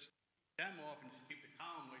could just keep them off and just keep the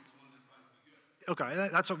column lights on, and probably be good. Okay,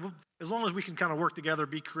 as long as we can kind of work together,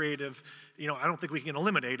 be creative, I don't think we can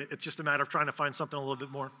eliminate it. It's just a matter of trying to find something a little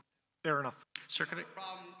bit more. Fair enough. Sir, could I, The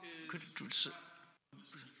problem is, could, this is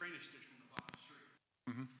a drainage ditch from the bottom of the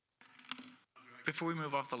street. before we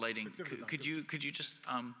move off the lighting, could you just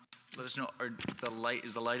let us know,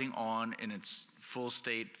 is the lighting on in its full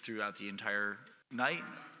state throughout the entire night?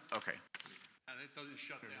 Okay, And it doesn't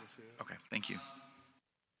shut down. okay, thank you.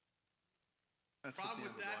 The problem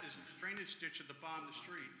with that is the drainage ditch at the bottom of the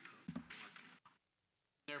street.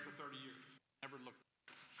 There for 30 years, never looked.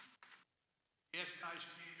 Gas guys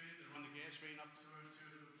came in and run the gas main up to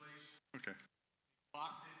the place, Okay.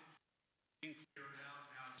 blocked it, didn't clear it out,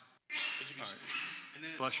 now it's, as you can see. And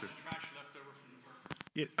then it's Bless all you. the trash left over from the work.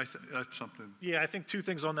 That's something. Yeah, I think two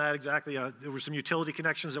things on that exactly. There were some utility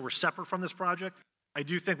connections that were separate from this project. I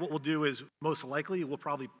do think what we'll do is most likely we'll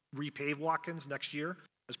probably repave Watkins next year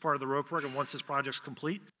as part of the road program once this project's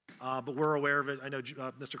complete. But we're aware of it. I know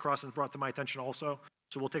Mr. Crossan's brought it to my attention also,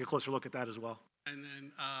 so we'll take a closer look at that as well. And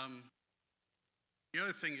then the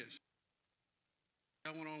other thing is,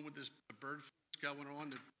 going on with this the bird flu's going on,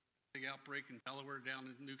 the big outbreak in Delaware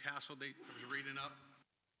down in Newcastle, I was reading up.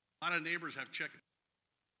 A lot of neighbors have chickens.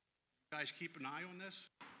 You guys keep an eye on this?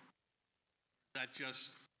 Is that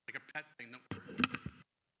just like a pet thing?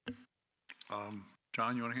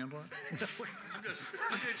 John, you want to handle it? I just,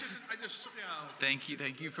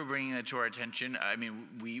 Thank you for bringing that to our attention. I mean,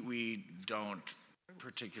 we don't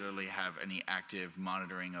particularly have any active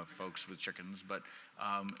monitoring of folks with chickens, but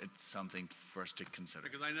it's something for us to consider.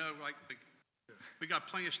 because I know, like, we got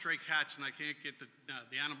plenty of stray cats, and I can't get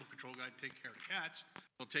the animal control guy to take care of the cats.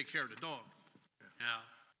 They'll take care of the dog. Now,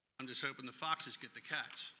 I'm just hoping the foxes get the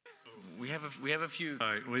cats. We have a few All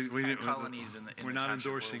right, cat colonies in the we're not township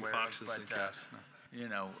endorsing aware of, foxes but, and cats. No. You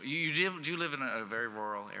know, you do live in a very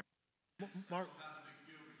rural area.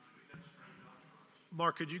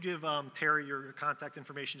 Mark, could you give Terry your contact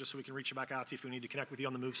information just so we can reach you back out to you if we need to connect with you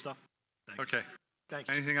on the move stuff? Okay. Thank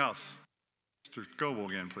you. Anything else? Mr. Goebel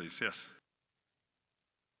again, please. Yes.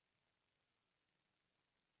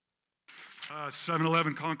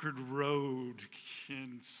 711 Concord Road.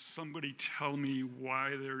 Can somebody tell me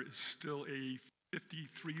why there is still a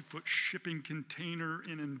 53-foot shipping container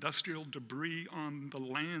in industrial debris on the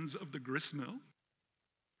lands of the grist mill?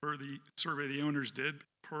 Per the survey the owners did,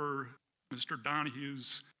 per Mr.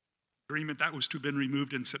 Donahue's agreement, that was to have been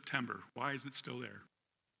removed in September. Why is it still there?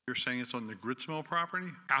 You're saying it's on the grits mill property?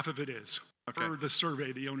 Half of it is, Okay. per the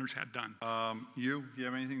survey the owners had done. You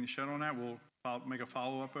have anything to shed on that? We'll make a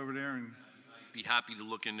follow-up over there and. Be happy to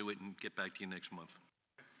look into it and get back to you next month.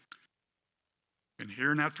 Been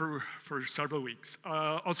hearing that for several weeks.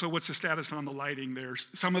 Also, what's the status on the lighting there?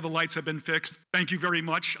 Some of the lights have been fixed. Thank you very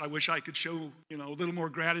much. I wish I could show, a little more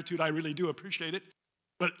gratitude. I really do appreciate it.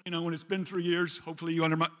 But, when it's been 3 years, hopefully you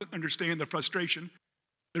understand the frustration.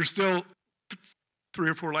 There's still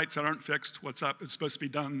 3 or 4 lights that aren't fixed. What's up? It's supposed to be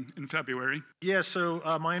done in February. Yeah, so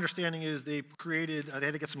my understanding is they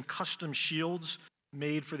had to get some custom shields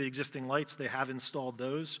made for the existing lights. They have installed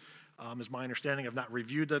those. Is my understanding. I've not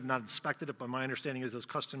reviewed them, not inspected it, but my understanding is those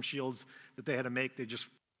custom shields that they had to make, there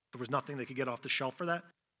was nothing they could get off the shelf for that.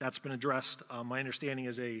 That's been addressed. My understanding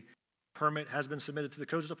is a permit has been submitted to the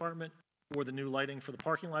codes department for the new lighting for the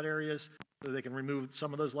parking lot areas, so they can remove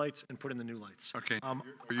some of those lights and put in the new lights. Okay.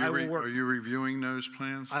 Are you reviewing those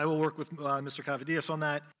plans? I will work with Mr. Cavadias on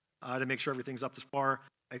that to make sure everything's up to par.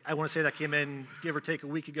 I want to say that came in, give or take, a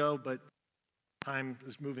week ago, but time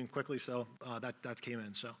is moving quickly, so that came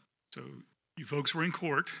in. So you folks were in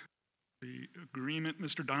court. The agreement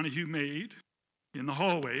Mr. Donahue made in the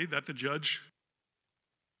hallway that the judge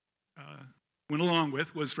went along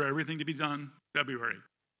with was for everything to be done February.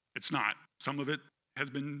 It's not. Some of it has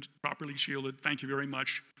been properly shielded. Thank you very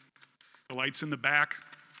much. The lights in the back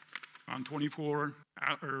on 24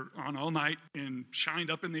 or on all night and shined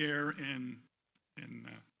up in the air, and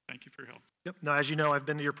thank you for your help. Yep. Now, as you know, I've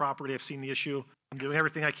been to your property. I've seen the issue. I'm doing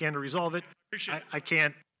everything I can to resolve it. Appreciate it. I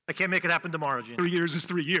can't I can't make it happen tomorrow, Gene. 3 years is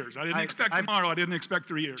 3 years. I didn't expect tomorrow. I didn't expect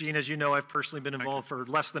 3 years. Gene, as you know, I've personally been involved for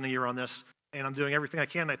less than a year on this, and I'm doing everything I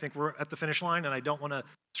can. I think we're at the finish line, and I don't want to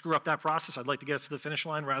screw up that process. I'd like to get us to the finish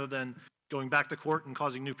line rather than going back to court and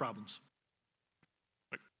causing new problems.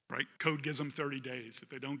 Right? Code gives them 30 days. If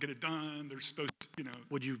they don't get it done, they're supposed to,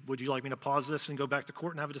 Would you like me to pause this and go back to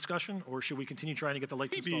court and have a discussion, or should we continue trying to get the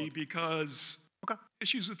lights maybe installed? because Okay.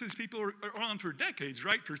 issues with these people are on for decades,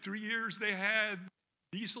 right? For 3 years, they had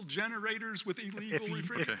diesel generators with illegal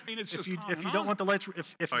refrigeration. I mean, it's just If you don't want the lights,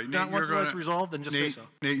 if All you right, don't Nate, want the you're lights resolved, then just say Nate, so.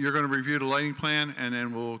 Nate, you're going to review the lighting plan, and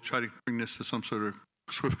then we'll try to bring this to some sort of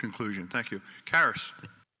swift conclusion. Thank you. Karis,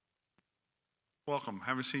 welcome.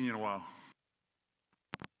 Haven't seen you in a while.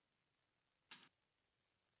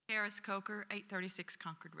 Harris Coker, 836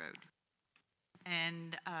 Concord Road.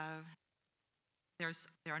 And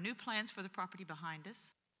there are new plans for the property behind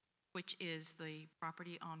us, which is the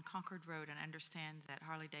property on Concord Road, and I understand that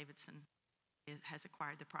Harley Davidson has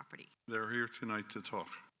acquired the property. They're here tonight to talk.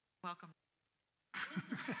 Welcome.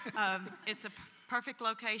 It's a perfect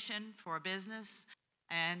location for a business,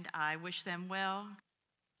 and I wish them well.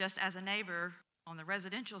 Just as a neighbor on the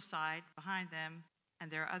residential side behind them, and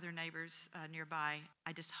there are other neighbors nearby,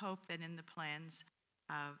 I just hope that in the plans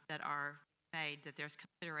that are made, that there's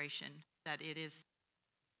consideration that it is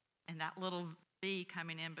in that little V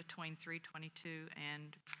coming in between 322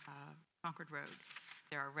 and Concord Road.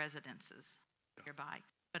 There are residences nearby,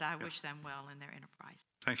 but I wish them well in their enterprise.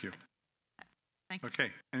 Thank you. Thank you.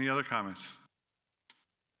 Okay, any other comments?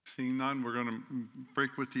 Seeing none, we're going to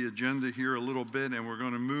break with the agenda here a little bit, and we're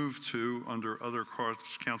going to move to, under other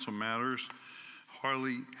council matters,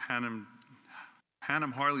 Hannum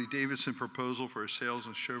Harley Davidson proposal for a sales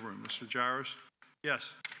and showroom. Mr. Jaros?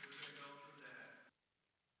 Yes.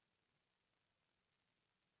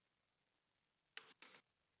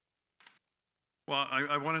 Well,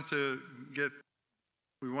 I wanted to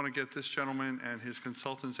we want to get this gentleman and his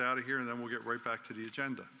consultants out of here, and then we'll get right back to the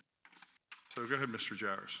agenda. So go ahead, Mr.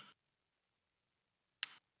 Jaros.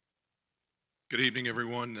 Good evening,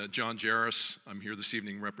 everyone. John Jarris. I'm here this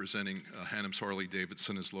evening representing Hannum's Harley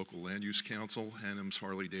Davidson as local land use council. Hannum's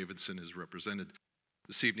Harley Davidson is represented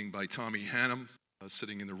this evening by Tommy Hannum,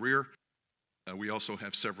 sitting in the rear. We also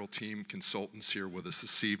have several team consultants here with us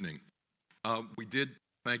this evening.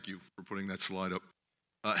 Thank you for putting that slide up.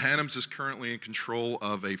 Hannum's is currently in control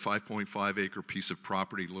of a 5.5 acre piece of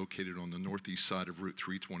property located on the northeast side of Route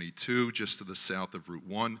 322, just to the south of Route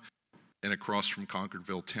 1, and across from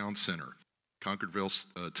Concordville Town Center. Concordville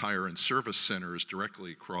Tire and Service Center is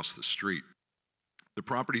directly across the street. The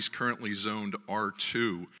property is currently zoned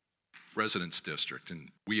R2 Residence District, and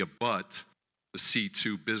we abut the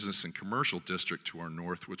C2 Business and Commercial District to our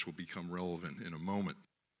north, which will become relevant in a moment.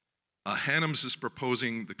 Hannum's is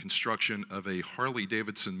proposing the construction of a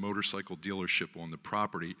Harley-Davidson motorcycle dealership on the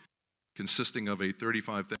property, consisting of a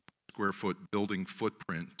 35,000 square foot building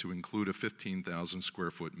footprint to include a 15,000 square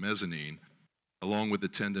foot mezzanine, along with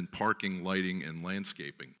attendant parking, lighting, and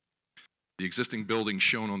landscaping. The existing building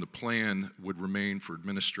shown on the plan would remain for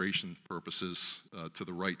administration purposes to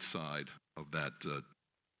the right side of that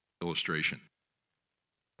illustration.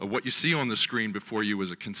 What you see on the screen before you is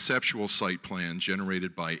a conceptual site plan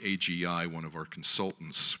generated by AGI, one of our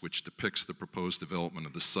consultants, which depicts the proposed development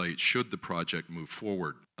of the site should the project move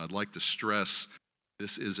forward. I'd like to stress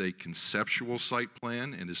this is a conceptual site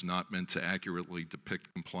plan and is not meant to accurately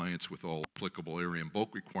depict compliance with all applicable area and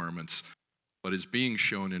bulk requirements, but is being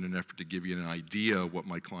shown in an effort to give you an idea of what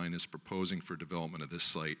my client is proposing for development of this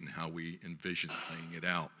site and how we envision laying it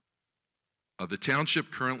out. The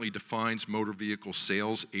township currently defines motor vehicle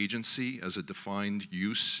sales agency as a defined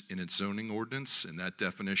use in its zoning ordinance, and that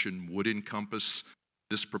definition would encompass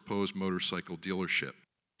this proposed motorcycle dealership.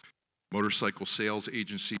 Motorcycle sales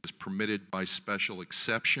agency is permitted by special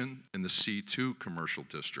exception in the C2 commercial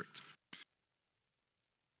district.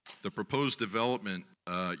 The proposed development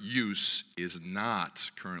use is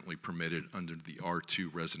not currently permitted under the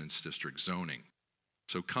R2 residence district zoning.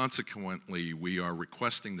 So consequently, we are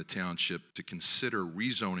requesting the township to consider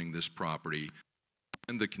rezoning this property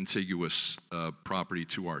and the contiguous property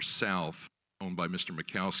to our south, owned by Mr.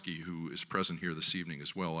 Mikowski, who is present here this evening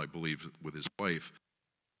as well, I believe, with his wife,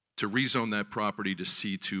 to rezone that property to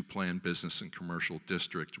C2 Planned Business and Commercial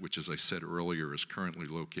District, which, as I said earlier, is currently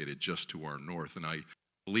located just to our north. And I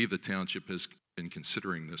believe the township has been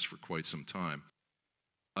considering this for quite some time.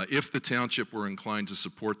 If the township were inclined to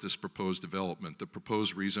support this proposed development, the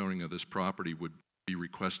proposed rezoning of this property would be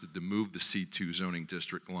requested to move the C2 zoning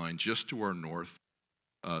district line just to our north,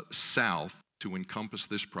 south, to encompass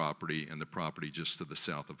this property and the property just to the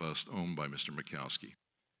south of us, owned by Mr. Mikowski.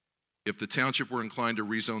 If the township were inclined to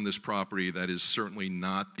rezone this property, that is certainly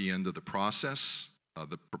not the end of the process.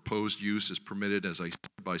 The proposed use is permitted, as I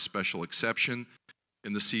said, by special exception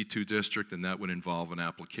in the C2 district, and that would involve an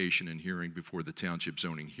application and hearing before the Township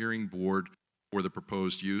Zoning Hearing Board for the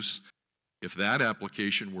proposed use. If that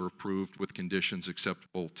application were approved with conditions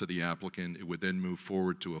acceptable to the applicant, it would then move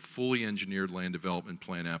forward to a fully engineered land development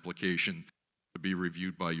plan application to be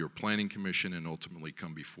reviewed by your Planning Commission and ultimately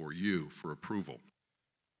come before you for approval.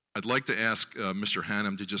 I'd like to ask Mr.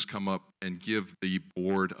 Hannum to just come up and give the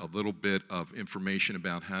board a little bit of information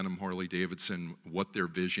about Hannum Harley-Davidson, what their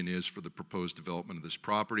vision is for the proposed development of this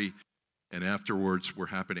property, and afterwards we're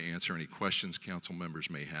happy to answer any questions council members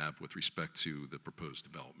may have with respect to the proposed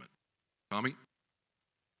development. Tommy?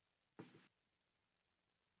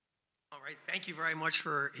 All right, thank you very much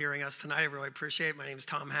for hearing us tonight. I really appreciate it. My name is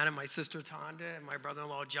Tom Hannum, my sister Tonda, and my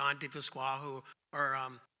brother-in-law John DePasquale, who are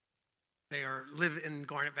live in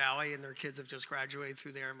Garnet Valley, and their kids have just graduated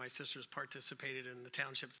through there. My sister's participated in the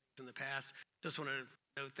township in the past. Just wanted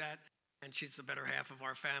to note that, and she's the better half of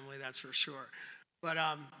our family, that's for sure. But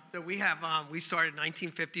so we started in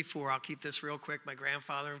 1954. I'll keep this real quick. My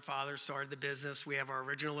grandfather and father started the business. We have our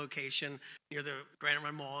original location near the Granite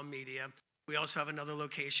Run Mall and Media. We also have another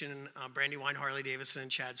location in Brandywine Harley-Davidson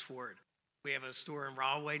and Chadds Ford. We have a store in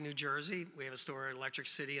Rahway, New Jersey. We have a store in Electric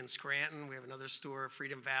City in Scranton. We have another store in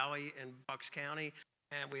Freedom Valley in Bucks County.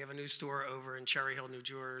 And we have a new store over in Cherry Hill, New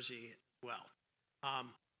Jersey as well.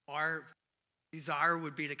 Our desire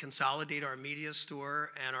would be to consolidate our media store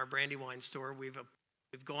and our Brandywine store.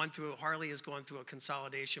 Harley has gone through a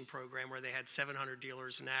consolidation program where they had 700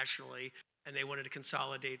 dealers nationally, and they wanted to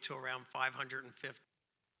consolidate to around 550.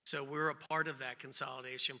 So we're a part of that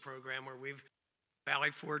consolidation program where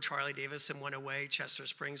Valley Forge Harley-Davidson went away, Chester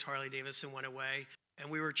Springs Harley-Davidson went away, and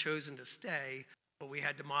we were chosen to stay, but we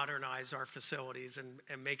had to modernize our facilities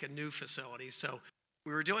and make a new facility. So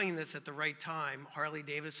we were doing this at the right time.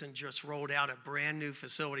 Harley-Davidson just rolled out a brand new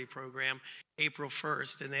facility program April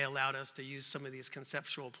 1st, and they allowed us to use some of these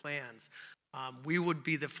conceptual plans. We would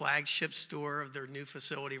be the flagship store of their new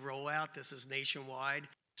facility rollout. This is nationwide,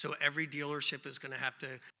 so every dealership is going to have to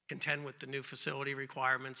contend with the new facility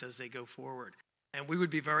requirements as they go forward. And we would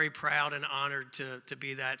be very proud and honored to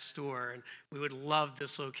be that store. And we would love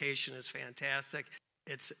this location. It's fantastic.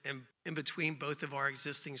 It's in between both of our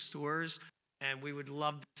existing stores. And we would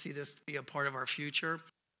love to see this be a part of our future.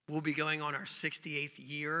 We'll be going on our 68th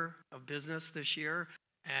year of business this year.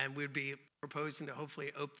 And we'd be proposing to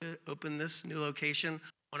hopefully open this new location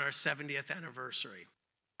on our 70th anniversary.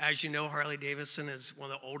 As you know, Harley-Davidson is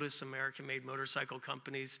one of the oldest American-made motorcycle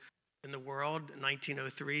companies in the world. In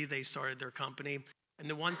 1903, they started their company. And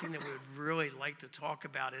the one thing that we would really like to talk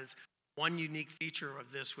about is one unique feature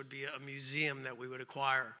of this would be a museum that we would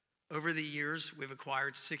acquire. Over the years, we've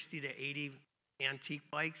acquired 60 to 80 antique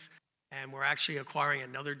bikes, and we're actually acquiring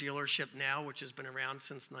another dealership now, which has been around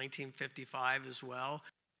since 1955 as well,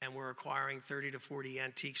 and we're acquiring 30 to 40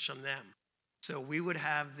 antiques from them. So we would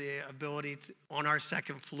have the ability on our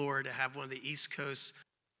second floor to have one of the East Coast's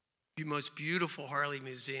most beautiful Harley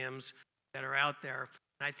museums that are out there.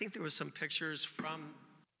 And I think there was some pictures from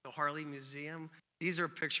the Harley Museum. These are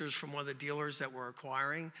pictures from one of the dealers that we're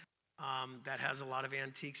acquiring that has a lot of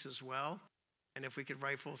antiques as well. And if we could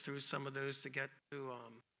rifle through some of those to get to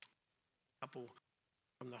a couple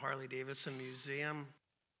from the Harley-Davidson Museum.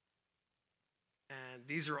 And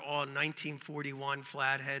these are all 1941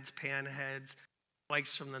 flatheads, panheads,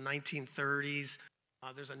 bikes from the 1930s.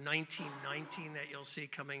 There's a 1919 that you'll see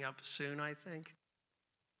coming up soon, I think.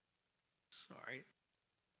 Sorry.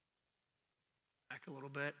 Back a little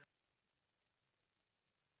bit.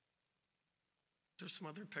 There's some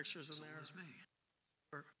other pictures in there. That's me.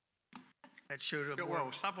 That showed a Whoa,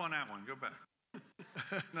 stop on that one. Go back.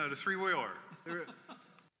 No, the three-wheeler. No.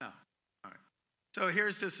 All right. So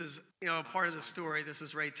this is a part of the story. This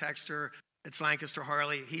is Ray Texter. It's Lancaster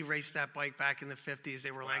Harley. He raced that bike back in the 50s. They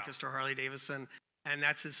were Lancaster Harley-Davidson. And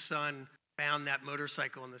that's his son found that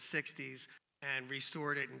motorcycle in the 60s and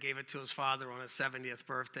restored it and gave it to his father on his 70th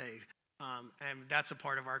birthday. And that's a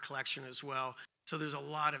part of our collection as well. So there's a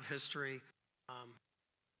lot of history.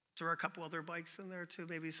 So there are a couple other bikes in there too.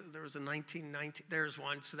 Maybe there was a 1919. There's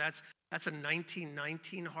one. So that's a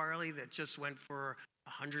 1919 Harley that just went for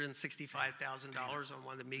 $165,000 on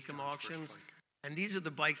one of the Mecum auctions. And these are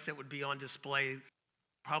the bikes that would be on display,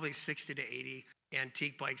 probably 60 to 80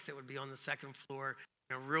 antique bikes that would be on the second floor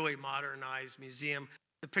in a really modernized museum.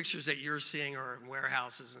 The pictures that you're seeing are in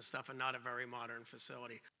warehouses and stuff and not a very modern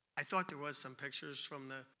facility. I thought there was some pictures from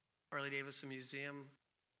the Harley-Davidson Museum.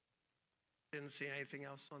 Didn't see anything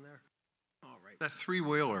else on there. All right. That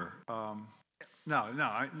three-wheeler,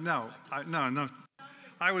 No.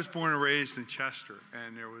 I was born and raised in Chester,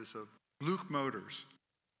 and there was a Luke Motors.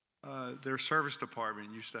 Their service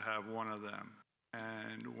department used to have one of them.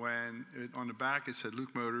 And on the back it said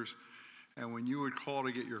Luke Motors, and when you would call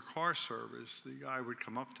to get your car serviced, the guy would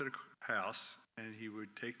come up to the house, and he would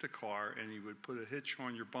take the car, and he would put a hitch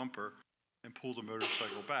on your bumper and pull the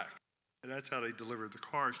motorcycle back. And that's how they delivered the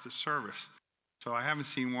cars to service. So I haven't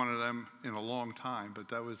seen one of them in a long time, but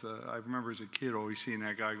that was, I remember as a kid always seeing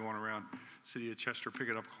that guy going around the city of Chester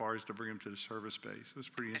picking up cars to bring them to the service base. It was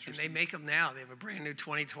pretty interesting. And they make them now. They have a brand new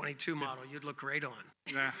 2022 model you'd look great on.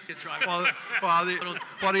 Yeah. You could drive Well,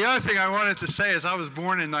 the other thing I wanted to say is I was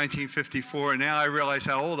born in 1954, and now I realize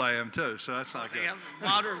how old I am too, so that's not good. They have a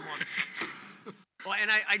modern one. Well, and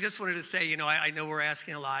I just wanted to say, I know we're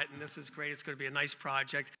asking a lot, and this is great. It's going to be a nice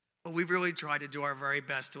project. But we've really tried to do our very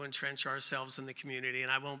best to entrench ourselves in the community,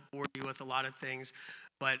 and I won't bore you with a lot of things,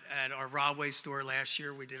 but at our Broadway store last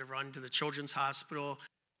year, we did a run to the Children's Hospital,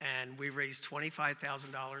 and we raised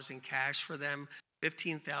 $25,000 in cash for them,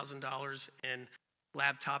 $15,000 in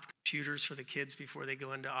laptop computers for the kids before they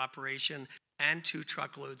go into operation, and 2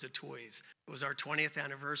 truckloads of toys. It was our 20th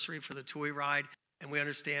anniversary for the toy ride, and we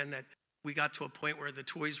understand that we got to a point where the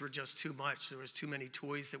toys were just too much. There was too many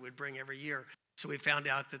toys that we'd bring every year. So we found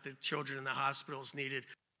out that the children in the hospitals needed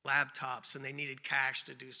laptops and they needed cash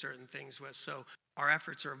to do certain things with. So our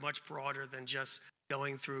efforts are much broader than just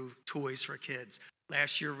going through toys for kids.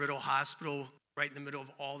 Last year, Riddle Hospital, right in the middle of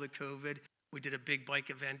all the COVID, we did a big bike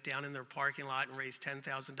event down in their parking lot and raised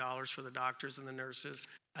 $10,000 for the doctors and the nurses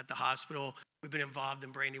at the hospital. We've been involved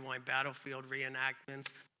in Brandywine Battlefield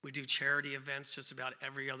reenactments. We do charity events just about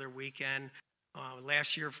every other weekend.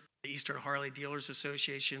 Last year, the Eastern Harley Dealers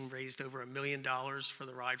Association raised over $1 million for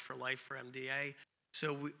the Ride for Life for MDA.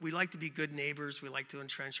 So we like to be good neighbors. We like to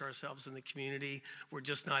entrench ourselves in the community. We're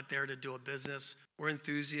just not there to do a business. We're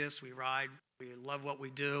enthusiasts. We ride. We love what we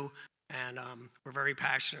do. And we're very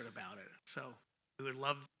passionate about it. So we would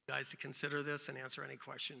love you guys to consider this and answer any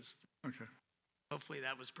questions. Okay. Hopefully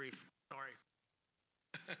that was brief.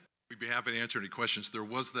 Sorry. We'd be happy to answer any questions. There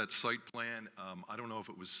was that site plan. I don't know if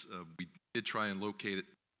it was, we did try and locate it,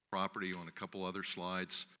 property on a couple other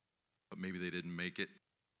slides, but maybe they didn't make it.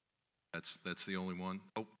 That's the only one.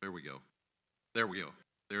 Oh, there we go. There we go.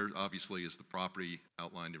 There obviously is the property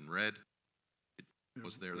outlined in red. It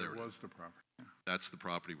was there. There was the property. Yeah. That's the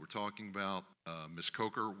property we're talking about. Ms.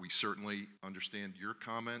 Coker, we certainly understand your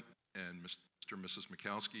comment, and Mr. and Mrs.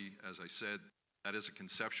 Mikowski, as I said, that is a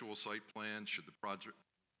conceptual site plan. Should the project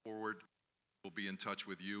forward, we'll be in touch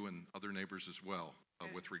with you and other neighbors as well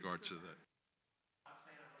with regard to that.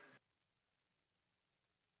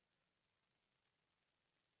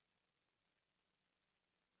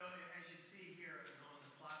 So as you see here on the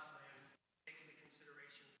plot plan, take into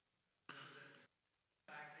consideration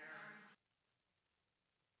back there.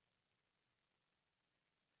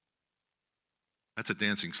 That's a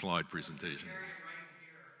dancing slide presentation. This area right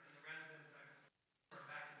here, and the residents are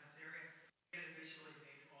back in this area, they initially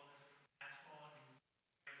made all this asphalt, and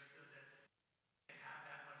I understood that they have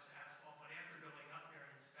that much asphalt, but after going up there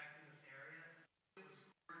and inspecting this area, it was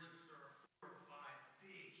gorgeous. There are 4 or 5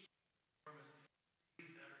 big, enormous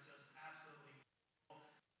trees that are just absolutely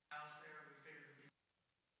beautiful. House there, we figured it'd be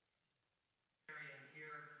area in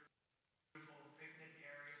here, beautiful picnic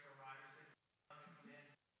area for riders that come in.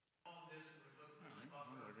 All this would look like a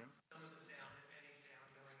buffer. Some of the sound, if any sound,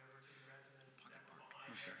 going over to the residents that were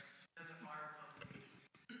behind there. Then the fire company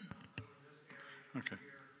over this area Okay.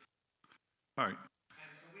 here. All right.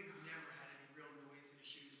 And we've never had any real noise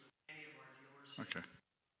issues with any of our dealerships. Okay.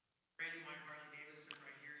 Randy, my Harley Davidson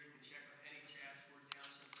right here, you can check with any Chatsworth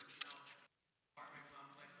Township personnel, apartment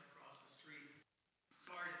complex across the street.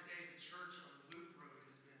 Sorry to say, the church on the Loop Road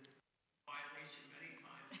has been in violation many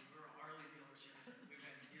times. And we're a Harley dealership. We've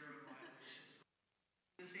had 0 violations.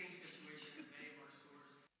 The same situation in many of our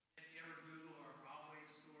stores. If you ever Google our Broadway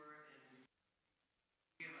store, and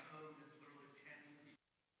we have a home that's literally 10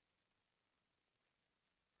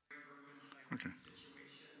 urban type Okay.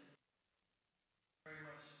 situation. Very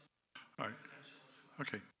much All right. residential as well.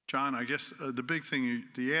 Okay. John, I guess the big thing,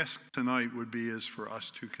 the ask tonight would be is for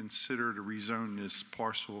us to consider to rezone this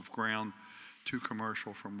parcel of ground to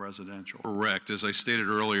commercial from residential. Correct. As I stated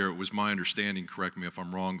earlier, it was my understanding, correct me if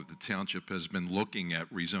I'm wrong, that the township has been looking at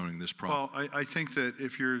rezoning this property. Well, I think that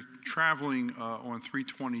if you're traveling on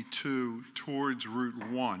 322 towards Route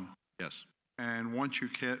 1, Yes. and once you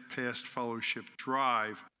get past Fellowship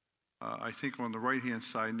Drive, I think on the right-hand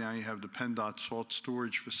side now you have the PennDOT salt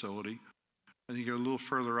storage facility. I think a little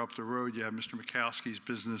further up the road, you have Mr. Mikowski's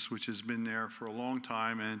business, which has been there for a long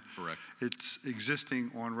time, and Correct. it's existing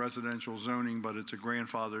on residential zoning, but it's a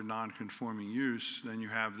grandfathered non-conforming use. Then you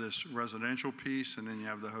have this residential piece, and then you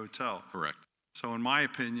have the hotel. Correct. So in my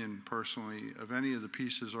opinion, personally, of any of the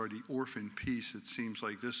pieces are the orphan piece, it seems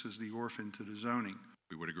like this is the orphan to the zoning.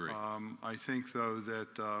 We would agree. I think, though,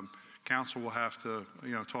 that council will have to,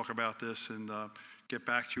 talk about this and get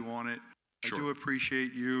back to you on it. Sure. I do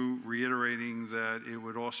appreciate you reiterating that it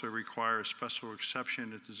would also require a special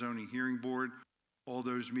exception at the zoning hearing board. All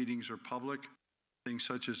those meetings are public, things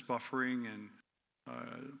such as buffering and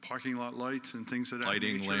parking lot lights and things of that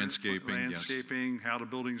Lighting, nature. landscaping, how the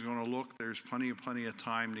building's going to look. There's plenty of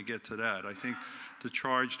time to get to that. I think the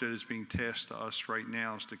charge that is being tasked to us right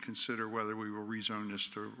now is to consider whether we will rezone this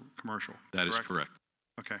to commercial. That is correct.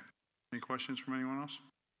 Okay. Any questions from anyone else?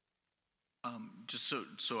 Just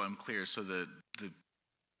so I'm clear, so the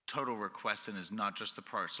total request then is not just the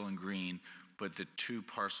parcel in green, but the two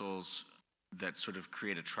parcels that sort of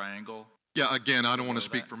create a triangle? Yeah, again, I don't want to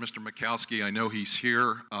speak for Mr. Mikowski. I know he's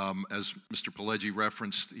here. As Mr. Pileggi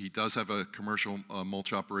referenced, he does have a commercial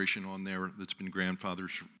mulch operation on there that's been grandfathered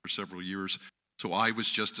for several years. So I was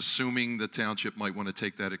just assuming the township might want to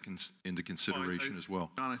take that into consideration as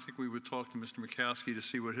well. John, I think we would talk to Mr. Mikowski to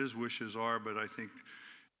see what his wishes are, but I think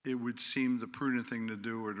it would seem the prudent thing to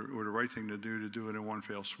do or the right thing to do it in one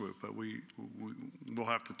fell swoop. But we'll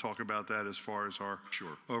have to talk about that as far as our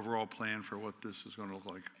overall plan for what this is going to look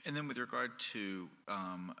like. And then with regard to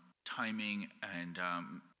timing, and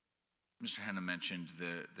Mr. Hanna mentioned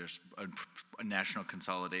there's a national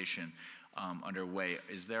consolidation underway.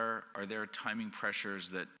 Are there timing pressures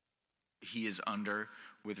that he is under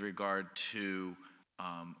with regard to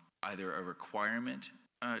either a requirement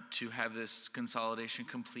to have this consolidation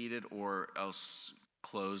completed, or else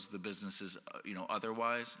close the businesses,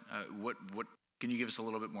 otherwise? What can you give us a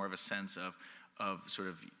little bit more of a sense of sort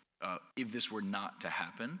of if this were not to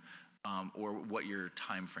happen, or what your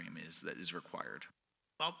time frame is that is required?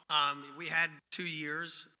 Well, we had 2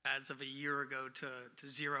 years as of a year ago to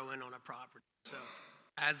zero in on a property. So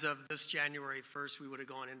as of this January 1st, we would have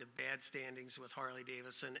gone into bad standings with Harley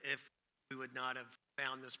Davidson if we would not have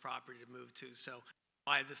found this property to move to. So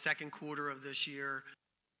by the second quarter of this year,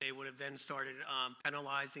 they would have then started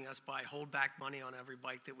penalizing us by holdback money on every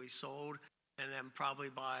bike that we sold. And then probably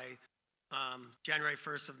by January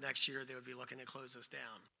 1st of next year, they would be looking to close us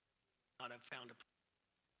down. Not have found a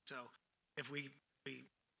place. So if we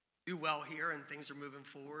do well here and things are moving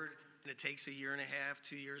forward and it takes a year and a half,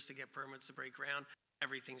 2 years to get permits to break ground,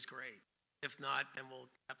 everything's great. If not, then we'll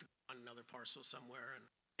have to go on another parcel somewhere, and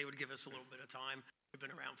they would give us a little bit of time. We've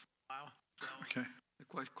been around for a while. So. Okay.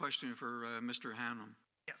 A question for Mr. Hannum.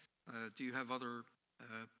 Yes. Do you have other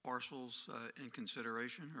parcels in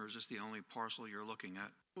consideration, or is this the only parcel you're looking at?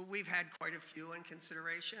 Well, we've had quite a few in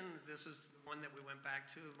consideration. This is the one that we went back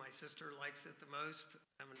to. My sister likes it the most.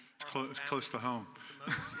 It's close to home. The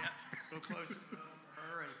most, yeah. So close to home for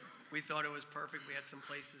her, and we thought it was perfect. We had some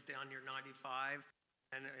places down near 95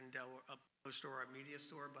 and a post store, a media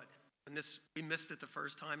store, but when we missed it the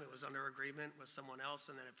first time. It was under agreement with someone else,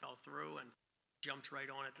 and then it fell through and jumped right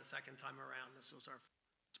on it the second time around. This was our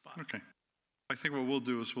spot. Okay. I think what we'll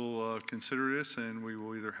do is we'll consider this, and we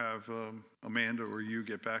will either have Amanda or you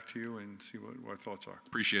get back to you and see what our thoughts are.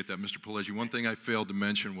 Appreciate that, Mr. Pileggi. One thing I failed to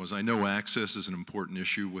mention was I know access is an important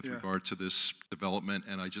issue with regard to this development,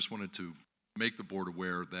 and I just wanted to make the board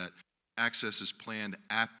aware that access is planned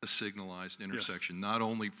at the signalized intersection, not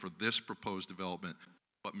only for this proposed development,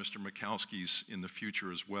 but Mr. Mikowski's in the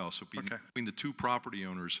future as well. So between the two property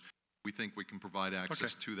owners, we think we can provide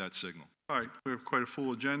access to that signal. All right, we have quite a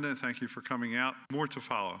full agenda. Thank you for coming out. More to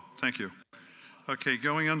follow. Thank you. Okay,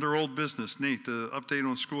 going under old business. Nate, the update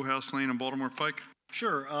on Schoolhouse Lane and Baltimore Pike?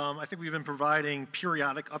 Sure. I think we've been providing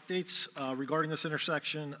periodic updates regarding this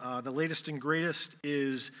intersection. The latest and greatest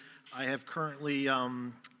is I have currently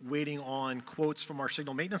waiting on quotes from our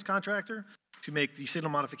signal maintenance contractor to make the signal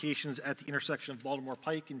modifications at the intersection of Baltimore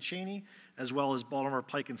Pike and Cheney, as well as Baltimore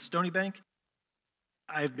Pike and Stony Bank.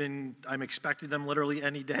 I'm expecting them literally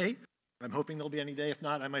any day. I'm hoping they'll be any day. If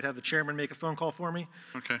not, I might have the chairman make a phone call for me.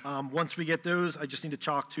 Okay. Once we get those, I just need to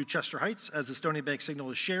talk to Chester Heights as the Stony Bank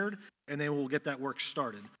signal is shared, and then we'll get that work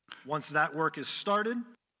started. Once that work is started,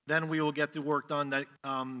 then we will get the work done that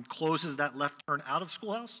closes that left turn out of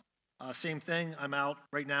Schoolhouse. Same thing, I'm out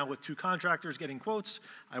right now with 2 contractors getting quotes.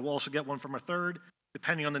 I will also get one from a third.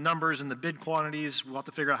 Depending on the numbers and the bid quantities, we'll have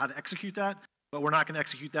to figure out how to execute that, but we're not going to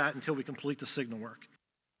execute that until we complete the signal work.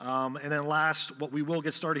 And then last, what we will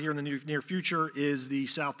get started here in the near future is the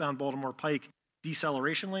southbound Baltimore Pike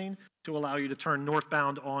deceleration lane to allow you to turn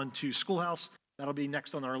northbound onto Schoolhouse That'll be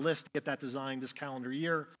next on our list, get that designed this calendar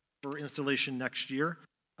year for installation next year.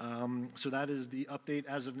 So that is the update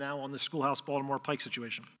as of now on the Schoolhouse Baltimore Pike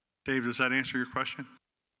situation. Dave, does that answer your question?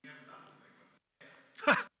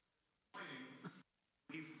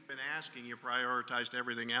 We've been asking, you prioritized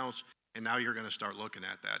everything else, and now you're going to start looking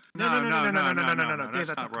at that. No. Dave,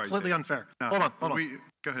 that's not right, completely Dave. unfair. No. Hold on.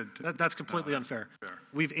 Go ahead. That's completely unfair. fair.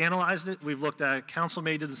 We've analyzed it, we've looked at it, council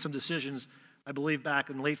made some decisions, I believe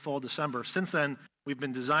back in late fall, December. Since then, we've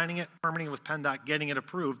been designing it, permitting it with PennDOT, getting it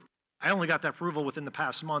approved. I only got that approval within the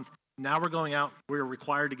past month. Now we're going out, we're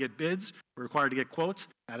required to get bids, we're required to get quotes.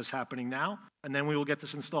 That is happening now, and then we will get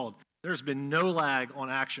this installed. There's been no lag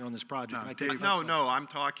on action on this project. No, I'm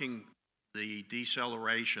talking the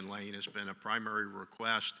deceleration lane has been a primary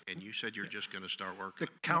request, and you said you're just going to start working.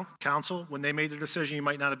 The council, when they made the decision, you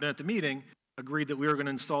might not have been at the meeting, agreed that we were going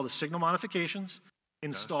to install the signal modifications,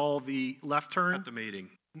 install the left turn. At the meeting.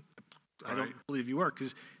 I don't believe you were,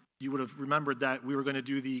 because you would have remembered that we were going to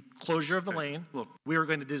do the closure of the lane. Look. We were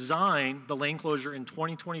going to design the lane closure in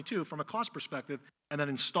 2022 from a cost perspective, and then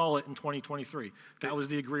install it in 2023. That was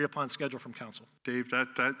the agreed upon schedule from council. Dave,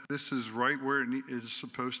 this is right where it is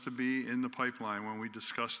supposed to be in the pipeline. When we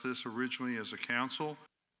discussed this originally as a council,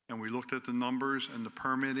 and we looked at the numbers and the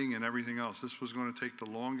permitting and everything else, this was going to take the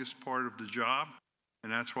longest part of the job,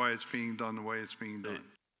 and that's why it's being done the way it's being done.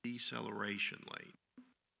 The deceleration lane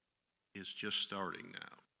is just starting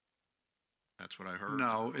now. That's what I heard.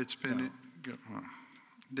 No, it's been,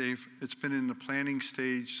 Dave, it's been in the planning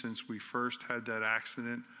stage since we first had that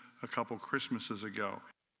accident a couple Christmases ago.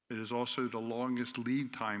 It is also the longest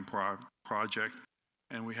lead time project,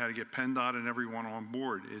 and we had to get PennDOT and everyone on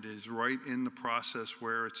board. It is right in the process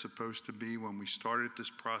where it's supposed to be when we started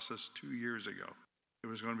this process 2 years ago. It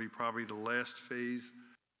was going to be probably the last phase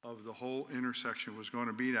of the whole intersection was going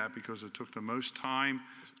to be that, because it took the most time,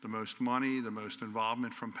 the most money, the most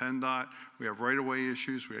involvement from PennDOT. We have right-of-way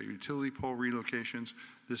issues. We have utility pole relocations.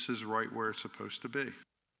 This is right where it's supposed to be.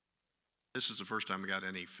 This is the first time I got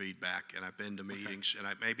any feedback, and I've been to meetings, and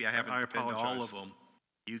maybe I haven't I been to all apologize. of them.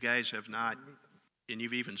 You guys have not, and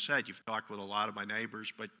you've even said you've talked with a lot of my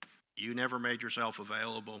neighbors, but you never made yourself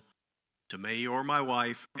available to me or my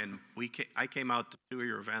wife, and I came out to 2 of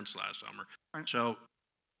your events last summer. So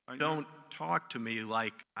don't talk to me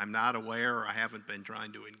like I'm not aware or I haven't been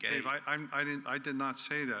trying to engage. Dave, I did not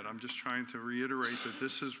say that. I'm just trying to reiterate that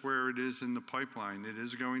this is where it is in the pipeline. It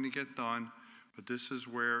is going to get done, but this is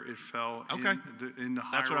where it fell in the hierarchy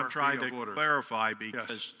That's what I'm trying to orders. clarify,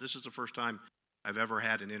 because this is the first time I've ever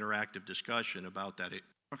had an interactive discussion about that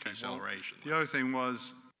deceleration. Well, the other thing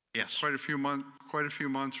was, yes, quite a few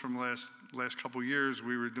months from last couple of years,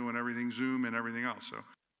 we were doing everything Zoom and everything else. So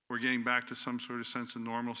we're getting back to some sort of sense of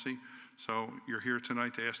normalcy. So you're here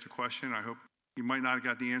tonight to ask the question. I hope you might not have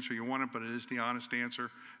got the answer you wanted, but it is the honest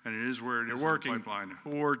answer, and it is where it is in the pipeline.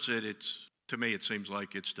 You're working towards it. To me, it seems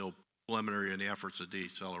like it's still preliminary in the efforts of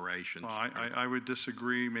deceleration. Well, I would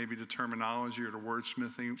disagree. Maybe the terminology or the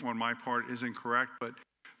wordsmithing on my part isn't correct, but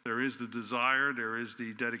there is the desire, there is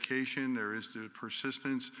the dedication, there is the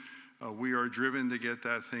persistence. We are driven to get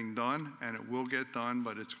that thing done, and it will get done,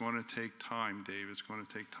 but it's going to take time, Dave. It's going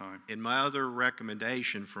to take time. In my other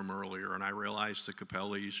recommendation from earlier, and I realize the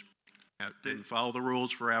Capellis didn't follow the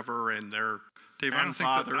rules forever, and their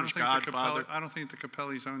grandfathers, godfathers. I don't think the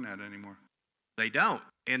Capellis own that anymore. They don't,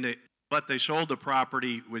 but they sold the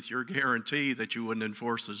property with your guarantee that you wouldn't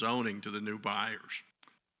enforce the zoning to the new buyers,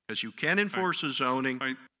 because you can enforce the zoning.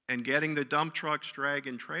 And getting the dump trucks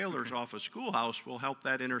dragging trailers off a schoolhouse will help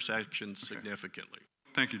that intersection significantly.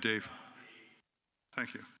 Thank you, Dave.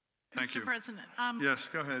 Thank you. Thank you. Mr. President. Yes,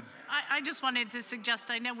 go ahead. I just wanted to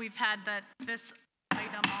suggest, I know we've had this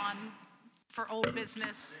item on for old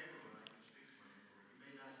business.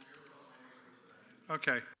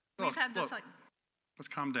 Okay. We've had this. Let's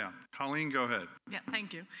calm down. Colleen, go ahead. Yeah,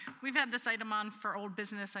 thank you. We've had this item on for old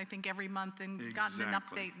business, I think, every month and gotten an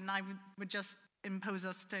update, and I would just impose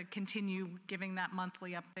us to continue giving that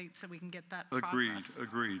monthly update so we can get that progress.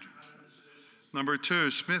 Agreed. Number 2,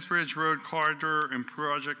 Smith Ridge Road corridor and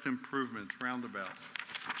project improvement roundabout.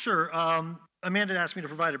 Sure. Amanda asked me to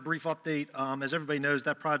provide a brief update. As everybody knows,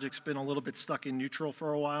 that project's been a little bit stuck in neutral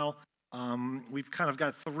for a while. We've kind of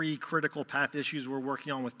got 3 critical path issues we're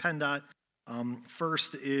working on with PennDOT.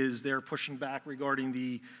 First is they're pushing back regarding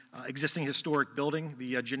the existing historic building,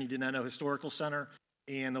 the Ginny DiNenno Historical Center,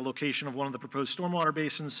 and the location of one of the proposed stormwater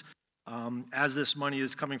basins. As this money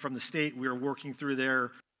is coming from the state, we are working through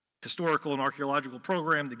their historical and archaeological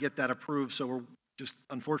program to get that approved. So we're just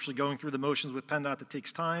unfortunately going through the motions with PennDOT that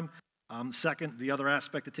takes time. Second, the other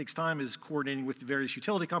aspect that takes time is coordinating with the various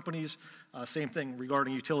utility companies. Same thing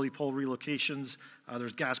regarding utility pole relocations.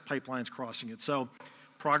 There's gas pipelines crossing it. So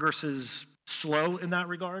progress is slow in that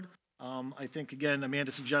regard. I think, again,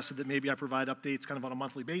 Amanda suggested that maybe I provide updates kind of on a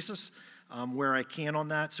monthly basis where I can on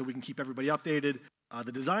that so we can keep everybody updated.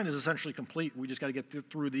 The design is essentially complete. We just got to get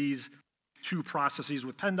through these two processes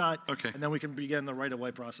with PennDOT, and then we can begin the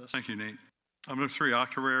right-of-way process. Thank you, Nate. Number 3,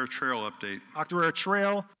 Octorara Trail update. Octorara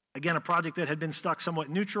Trail, again, a project that had been stuck somewhat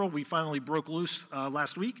neutral. We finally broke loose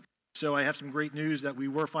last week. So I have some great news that we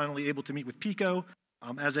were finally able to meet with PICO.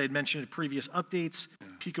 As I had mentioned in previous updates,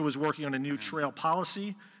 PICO is working on a new trail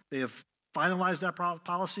policy. They have finalized that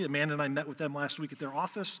policy. Amanda and I met with them last week at their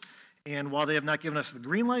office. And while they have not given us the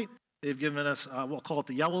green light, they've given us, we'll call it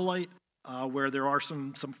the yellow light, where there are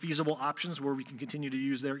some feasible options where we can continue to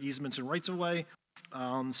use their easements and rights-of-way.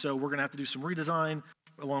 So we're going to have to do some redesign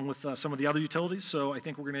along with some of the other utilities. So I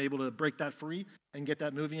think we're going to be able to break that free and get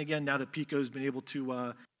that moving again now that PICO has been able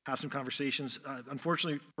to have some conversations.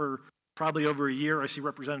 Unfortunately, for probably over a year, I see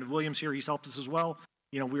Representative Williams here. He's helped us as well.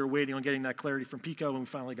 We were waiting on getting that clarity from PICO, and we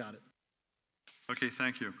finally got it. Okay,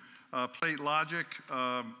 thank you. Plate Logic,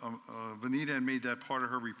 Vanita had made that part of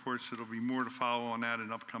her report, so there'll be more to follow on that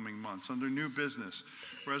in upcoming months. Under new business,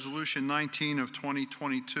 Resolution 19 of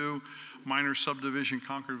 2022, minor subdivision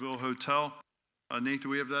Concordville Hotel. Nate, do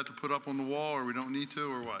we have that to put up on the wall, or we don't need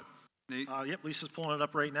to, or what? Nate? Yep, Lisa's pulling it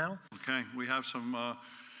up right now. Okay, we have some,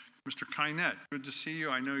 Mr. Kynette, good to see you.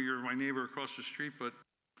 I know you're my neighbor across the street, but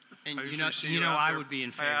and I usually see you I would be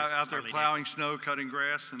in favor. out there plowing snow, cutting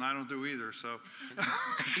grass, and I don't do either. So,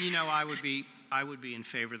 I would be in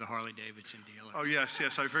favor of the Harley Davidson deal. Oh yes,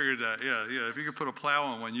 I figured that. Yeah. If you could put a plow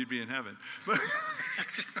on one, you'd be in heaven.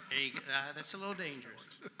 That's a little dangerous.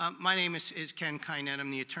 My name is Ken Kynette.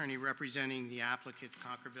 I'm the attorney representing the applicant,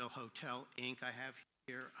 Concordville Hotel Inc. I have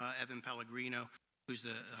here Evan Pellegrino, who's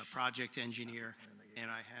the project engineer,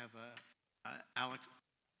 and I have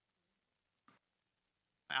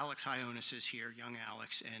Alex Hionis is here, young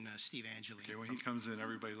Alex, and Steve Angelini. Okay, when he comes in,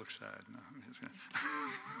 everybody looks sad. No,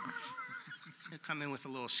 He'll come in with a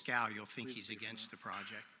little scowl. You'll think he's against the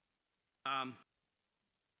project. I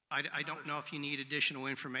don't know if you need additional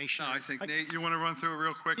information. No, I think, Nate, you want to run through it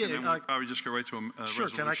real quick, and then we'll probably just go right to a sure,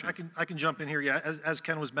 resolution. Ken, I can jump in here. Yeah, as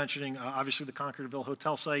Ken was mentioning, obviously the Concordville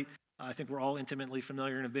Hotel site, I think we're all intimately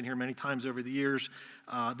familiar and have been here many times over the years.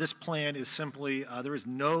 This plan is simply, there is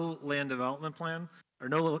no land development plan, or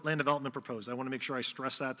no land development proposed. I want to make sure I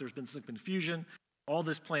stress that. There's been some confusion. All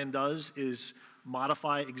this plan does is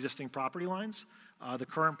modify existing property lines. The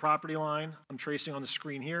current property line I'm tracing on the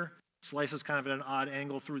screen here slices kind of at an odd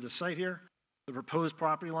angle through the site here. The proposed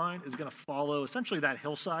property line is going to follow essentially that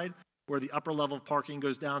hillside where the upper level of parking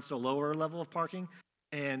goes down to the lower level of parking,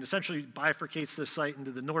 and essentially bifurcates this site into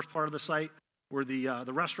the north part of the site where the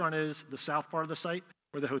restaurant is, the south part of the site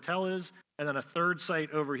where the hotel is, and then a third site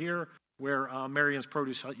over here where Marion's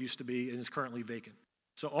Produce Hut used to be and is currently vacant.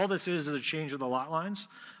 So all this is a change of the lot lines.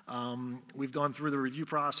 We've gone through the review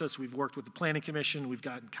process. We've worked with the Planning Commission. We've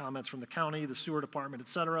gotten comments from the county, the sewer department, et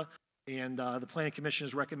cetera. And the Planning Commission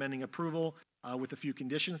is recommending approval with a few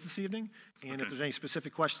conditions this evening. And if there's any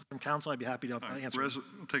specific questions from council, I'd be happy to answer.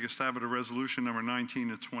 We'll take a stab at a resolution number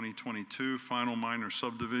 19 of 2022, final minor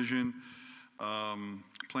subdivision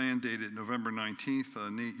plan dated November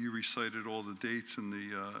 19th. Nate, you recited all the dates and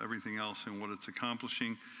everything else and what it's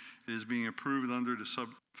accomplishing. It is being approved under the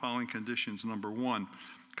following conditions. Number 1,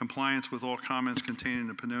 compliance with all comments contained in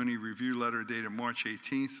the Pannoni review letter dated March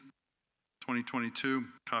 18th, 2022,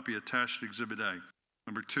 copy attached to Exhibit A.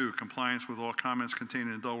 Number 2, compliance with all comments contained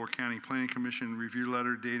in the Delaware County Planning Commission review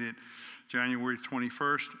letter dated January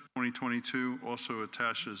 21st, 2022, also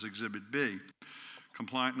attached as Exhibit B.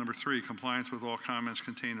 Number 3, compliance with all comments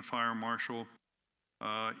contained in the Fire Marshal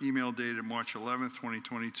email dated March 11th,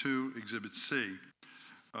 2022, Exhibit C.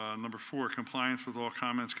 Number 4, compliance with all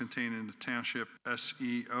comments contained in the Township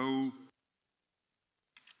SEO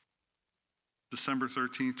December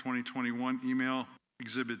 13th, 2021 email,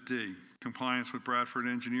 Exhibit D. Compliance with Bradford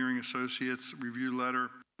Engineering Associates review letter,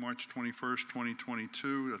 March 21st,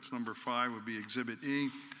 2022. That's number 5 would be Exhibit E.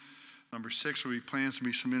 Number 6 would be plans to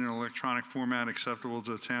be submitted in electronic format acceptable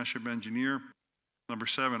to the Township Engineer. Number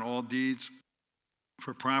 7, all deeds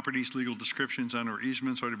for properties, legal descriptions, and/or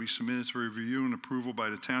easements are to be submitted for review and approval by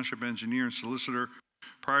the Township Engineer and Solicitor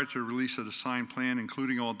prior to the release of the signed plan,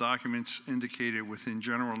 including all documents indicated within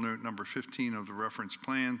General Note number 15 of the reference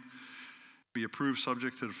plan. Be approved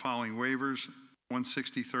subject to the following waivers.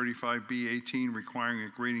 16035B18 requiring a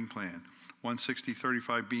grading plan.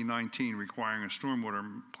 16035B19 requiring a stormwater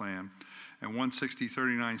plan, and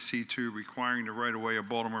 16039C2 requiring the right-of-way of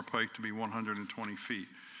Baltimore Pike to be 120 feet.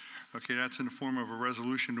 Okay, that's in the form of a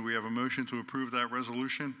resolution. Do we have a motion to approve that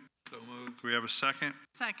resolution? So moved. Do we have a second?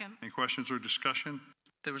 Second. Any questions or discussion?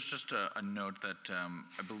 There was just a note that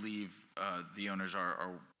I believe the owners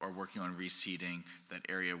are working on reseeding that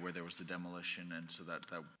area where there was the demolition, and so that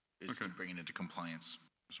is to bring it into compliance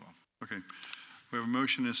as well. Okay. We have a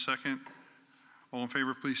motion and a second. All in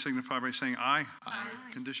favor, please signify by saying aye. Aye.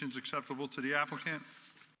 Conditions acceptable to the applicant?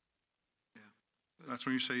 Yeah. That's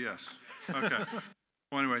when you say yes. Okay.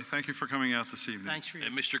 Well, anyway, thank you for coming out this evening. Thanks for your...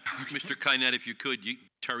 And Mr. Kynette, if you could,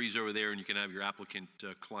 Terry's over there, and you can have your applicant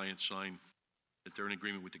client sign that they're in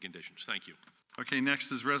agreement with the conditions. Thank you. Okay,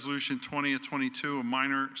 next is Resolution 20 of 22, a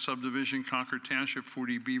minor subdivision, Concord Township,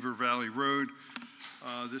 40 Beaver Valley Road.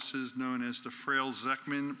 This is known as the Frail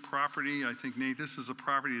Zeckman property. I think, Nate, this is a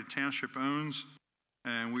property the township owns,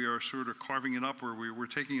 and we are sort of carving it up, or we're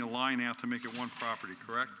taking a line out to make it one property,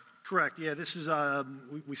 correct? Correct, yeah, this is,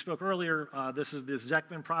 we spoke earlier, this is the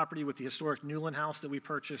Zeckman property with the historic Newland house that we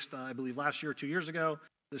purchased, I believe, last year or 2 years ago.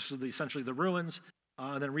 This is essentially the ruins.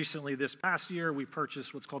 And then recently, this past year, we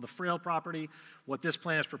purchased what's called the Frail property. What this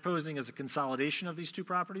plan is proposing is a consolidation of these two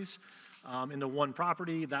properties into one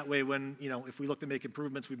property. That way, when, if we look to make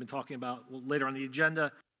improvements, we've been talking about later on the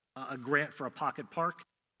agenda, a grant for a pocket park.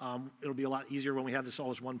 It'll be a lot easier when we have this all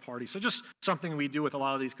as one party. So just something we do with a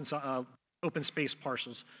lot of these open space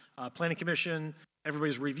parcels. Planning Commission,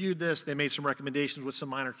 everybody's reviewed this. They made some recommendations with some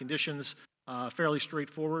minor conditions, fairly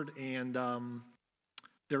straightforward. And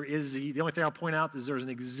there is, the only thing I'll point out is there's an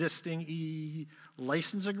existing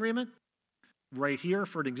license agreement right here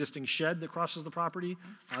for an existing shed that crosses the property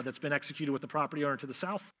that's been executed with the property owner to the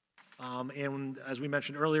south. And as we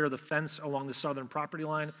mentioned earlier, the fence along the southern property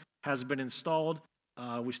line has been installed.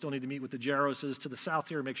 We still need to meet with the Jaroses to the south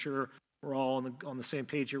here, make sure we're all on the same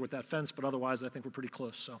page here with that fence, but otherwise I think we're pretty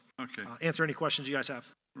close. So Okay. Answer any questions you guys have.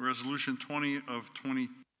 Resolution 20 of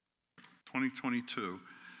 2022.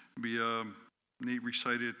 Nate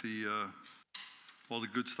recited all the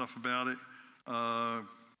good stuff about it.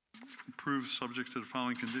 Approved subject to the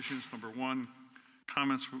following conditions. Number one,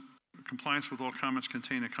 compliance with all comments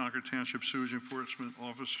contained in Concord Township Sewage Enforcement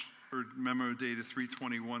Officer memo dated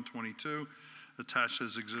 3/21/22, attached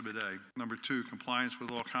as Exhibit A. Number two, compliance with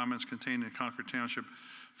all comments contained in Concord Township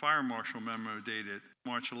Fire Marshal memo dated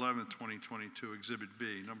March 11, 2022, Exhibit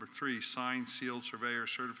B. Number three, signed, sealed surveyor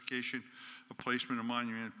certification of placement of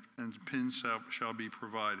monument and pins shall be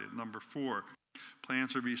provided. Number four,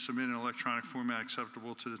 plans are to be submitted in electronic format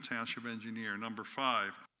acceptable to the township engineer. Number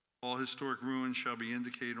five, all historic ruins shall be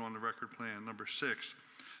indicated on the record plan. Number six,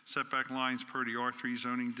 setback lines per the R3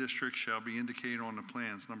 zoning district shall be indicated on the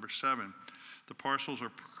plans. Number seven, the parcels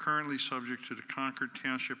are currently subject to the Concord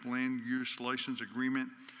Township Land Use License Agreement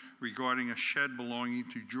regarding a shed belonging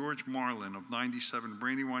to George Marlin of 97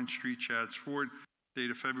 Brandywine Street, Chadds Ford,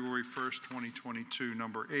 dated February 1st, 2022.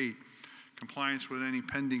 Number eight, compliance with any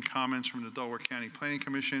pending comments from the Delaware County Planning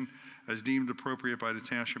Commission as deemed appropriate by the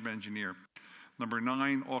township engineer. Number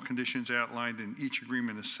nine, all conditions outlined in each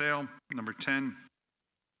agreement of sale. Number 10,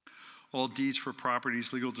 all deeds for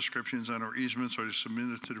properties, legal descriptions, and/or easements are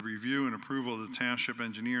submitted to the review and approval of the township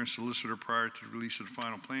engineer and solicitor prior to the release of the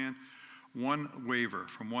final plan. One waiver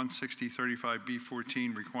from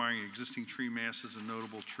 16035B14 requiring existing tree masses and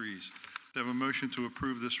notable trees. Do I have a motion to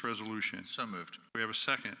approve this resolution? So moved. We have a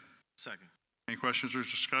second. Second. Any questions or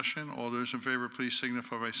discussion? All those in favor, please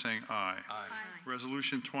signify by saying aye. Aye.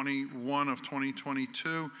 Resolution 21 of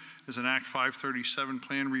 2022 is an Act 537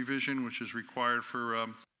 plan revision, which is required for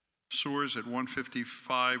sewers at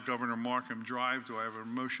 155 Governor Markham Drive. Do I have a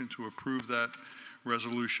motion to approve that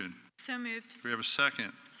resolution? So moved. Do we have a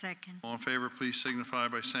second? Second. All in favor, please signify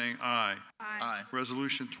by saying aye. Aye.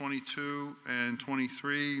 Resolution 22 and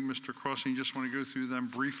 23, Mr. Crossing, you just want to go through them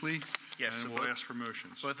briefly? Yes, so And we'll ask for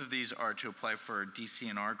motions. Both of these are to apply for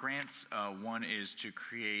DCNR grants. One is to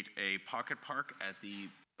create a pocket park at the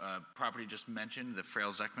property just mentioned, the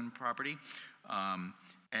Frail Zeckman property.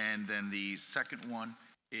 And then the second one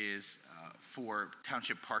is for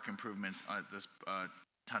township park improvements at this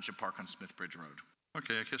township park on Smithbridge Road.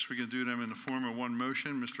 Okay, I guess we can do them in the form of one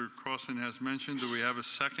motion. Mr. Crossing has mentioned. Do we have a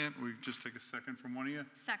second? We just take a second from one of you?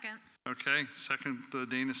 Second. Okay, second,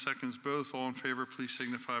 Dana seconds both. All in favor, please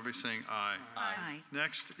signify by saying aye. Aye.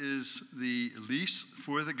 Next is the lease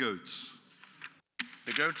for the goats.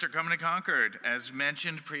 The goats are coming to Concord. As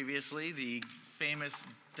mentioned previously, the famous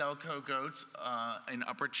Delco goats in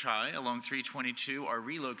Upper Chi along 322 are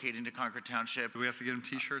relocating to Concord Township. Do we have to get them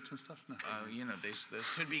T-shirts and stuff? No. Those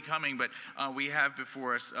could be coming, but we have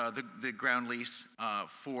before us the ground lease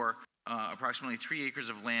for approximately 3 acres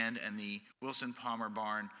of land and the Wilson Palmer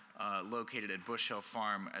barn located at Bush Hill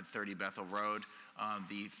Farm at 30 Bethel Road.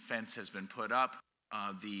 The fence has been put up.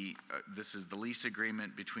 This is the lease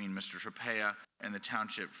agreement between Mr. Trapea and the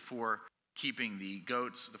township for keeping the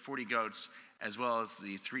goats, the 40 goats, as well as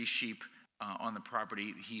the 3 sheep on the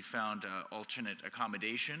property. He found alternate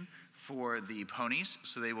accommodation for the ponies,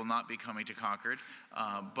 so they will not be coming to Concord.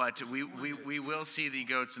 But we will see the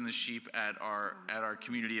goats and the sheep at our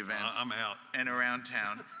community events. I'm out. And around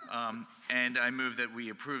town. And I move that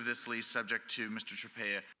we approve this lease subject to Mr.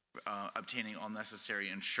 Trapea obtaining all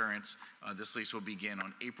necessary insurance. This lease will begin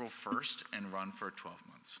on April 1st and run for 12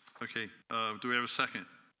 months. Okay, do we have a second?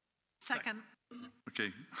 Second.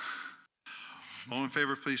 Okay. All in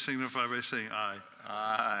favor, please signify by saying aye.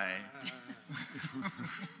 Aye.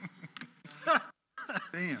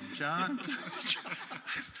 Damn, John.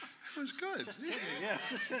 That was good. Just hit me, yeah,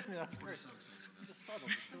 just hit me, that's great. Just subtle,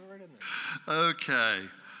 just throw it right in there. Okay.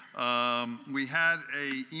 We had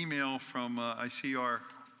an email from, I see our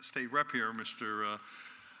state rep here, Mr.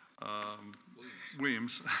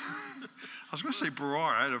 Williams. I was going to say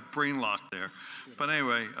Barrar. I had a brain lock there. But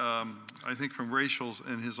anyway, I think from Rachel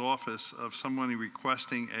in his office of someone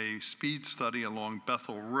requesting a speed study along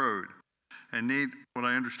Bethel Road. And Nate, what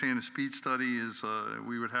I understand a speed study is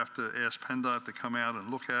we would have to ask PennDOT to come out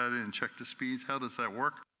and look at it and check the speeds. How does that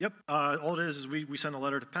work? Yep, all it is we send a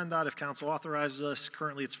letter to PennDOT if council authorizes us.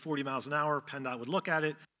 Currently, it's 40 miles an hour. PennDOT would look at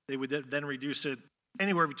it. They would then reduce it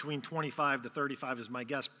anywhere between 25 to 35 is my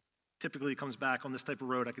guess. Typically, it comes back on this type of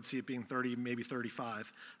road. I could see it being 30, maybe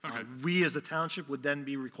 35. Okay. We, as the township, would then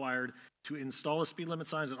be required to install the speed limit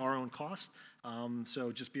signs at our own cost.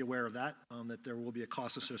 So just be aware of that, that there will be a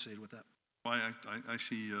cost associated with that. Well, I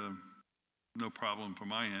see no problem from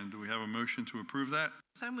my end. Do we have a motion to approve that?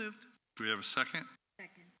 So moved. Do we have a second?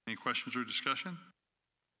 Second. Any questions or discussion?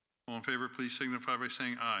 All in favor, please signify by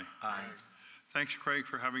saying aye. Aye. Thanks, Craig,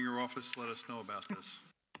 for having your office let us know about this.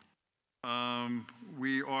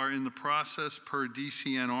 We are in the process per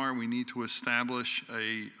DCNR. We need to establish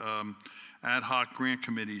a ad hoc grant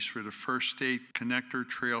committees for the First State Connector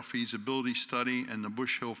Trail Feasibility Study and the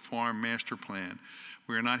Bush Hill Farm Master Plan.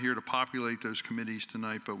 We are not here to populate those committees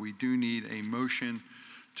tonight, but we do need a motion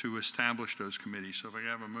to establish those committees. So if I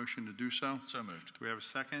have a motion to do so? So moved. Do we have a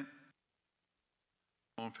second?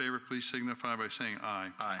 All in favor, please signify by saying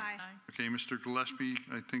aye. Aye. Okay, Mr. Gillespie,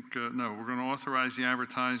 I think, no, we're going to authorize the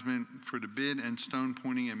advertisement for the bid and stone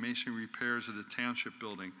pointing and masonry repairs of the township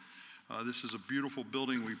building. This is a beautiful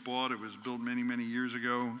building we bought. It was built many, many years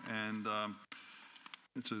ago, and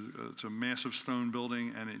it's a massive stone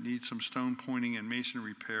building, and it needs some stone pointing and masonry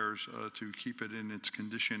repairs to keep it in its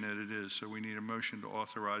condition that it is. So we need a motion to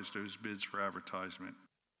authorize those bids for advertisement.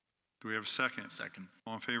 Do we have a second? Second.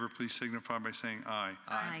 All in favor, please signify by saying aye.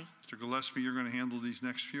 Aye. Mr. Gillespie, you're going to handle these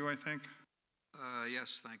next few, I think?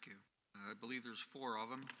 Yes, thank you. I believe there's 4 of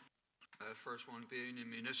them. First one being the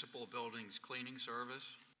Municipal Buildings Cleaning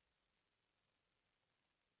Service.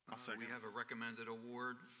 We have a recommended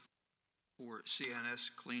award for CNS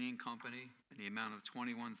Cleaning Company in the amount of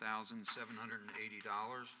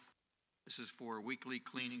 $21,780. This is for weekly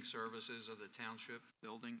cleaning services of the Township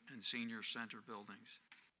Building and Senior Center buildings.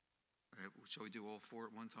 So we do all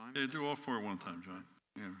 4 at one time? Yeah, do all 4 at one time, John.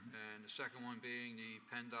 Yeah. And the second one being the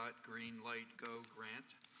PennDOT Green Light Go grant,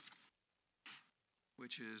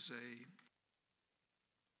 which is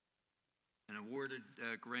an awarded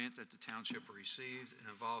grant that the township received. It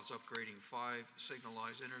involves upgrading 5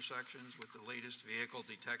 signalized intersections with the latest vehicle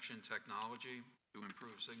detection technology to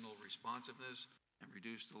improve signal responsiveness and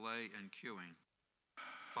reduce delay and queuing.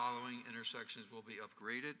 Following intersections will be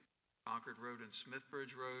upgraded: Concord Road and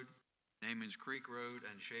Smithbridge Road, Namens Creek Road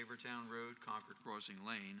and Shavertown Road, Concord Crossing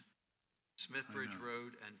Lane, Smithbridge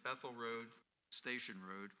Road and Bethel Road, Station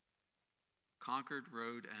Road, Concord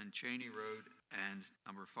Road and Cheney Road, and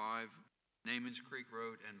number 5, Namens Creek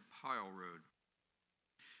Road and Pile Road.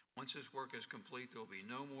 Once this work is complete, there will be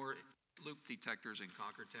no more loop detectors in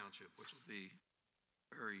Concord Township, which will be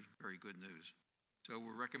very, very good news. So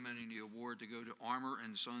we're recommending the award to go to Armour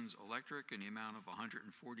 & Sons Electric in the amount of $149,000.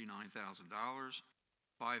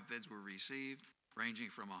 5 bids were received,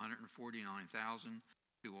 ranging from $149,000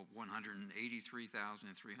 to $183,360.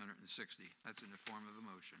 That's in the form of a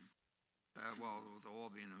motion. Well, they'll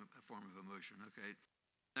all be in a form of a motion. Okay.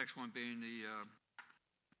 Next one being the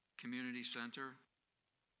community center.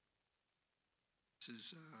 This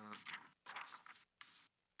is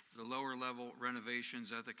the lower level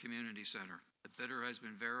renovations at the community center. The bidder has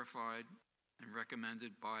been verified and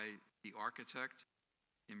recommended by the architect.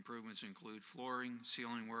 Improvements include flooring,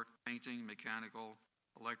 ceiling work, painting, mechanical,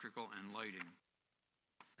 electrical, and lighting.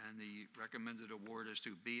 And the recommended award is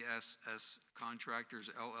to BSS Contractors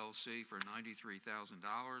LLC for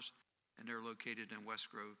 $93,000, and they're located in West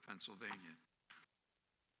Grove, Pennsylvania.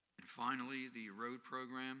 And finally, the road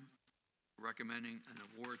program, recommending an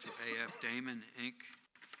award to AF Damon, Inc.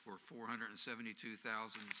 for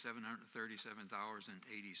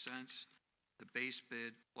 $472,737.80, the base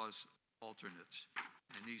bid plus alternates.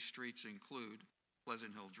 And these streets include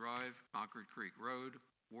Pleasant Hill Drive, Concord Creek Road,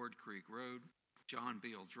 Ward Creek Road, John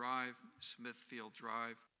Beal Drive, Smithfield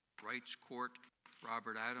Drive, Wrights Court,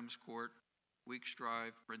 Robert Adams Court, Weeks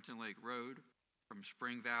Drive, Brinton Lake Road, from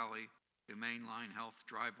Spring Valley to Main Line Health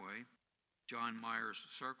Driveway, John Myers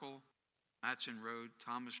Circle, Matson Road,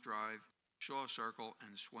 Thomas Drive, Shaw Circle,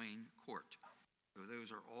 and Swain Court. So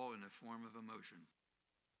those are all in the form of a motion.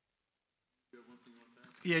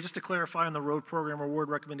 Yeah, just to clarify on the road program award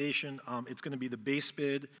recommendation, it's going to be the base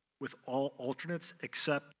bid with all alternates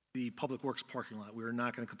except the Public Works parking lot. We are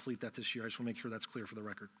not going to complete that this year. I just want to make sure that's clear for the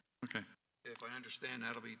record. Okay. If I understand,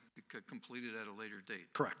 that'll be completed at a later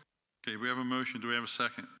date. Correct. Okay, we have a motion. Do we have a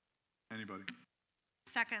second? Anybody?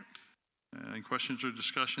 Second. Any questions or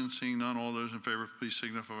discussion? Seeing none, all those in favor, please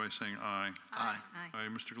signify by saying aye. Aye. All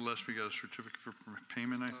right, Mr. Gillespie, got a certificate for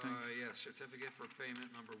payment, I think? Yes, certificate for payment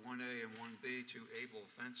number 1A and 1B to Able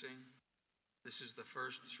Fencing. This is the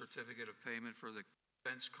first certificate of payment for the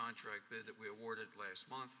fence contract bid that we awarded last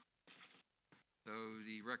month. So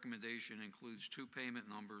the recommendation includes two payment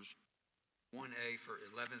numbers, 1A for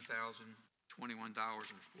 $11,021.40,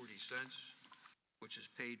 which is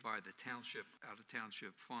paid by the township out of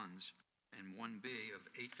township funds, and 1B of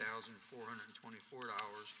 $8,424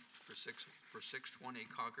 for 620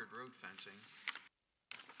 Concord Road fencing,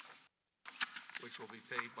 which will be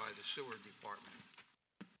paid by the sewer department.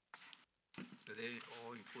 So they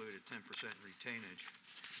all include a 10% retainage.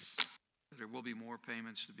 There will be more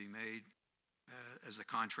payments to be made as the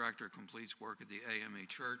contractor completes work at the AME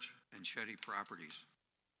Church and Shetty Properties,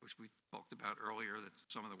 which we talked about earlier, that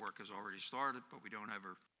some of the work has already started, but we don't have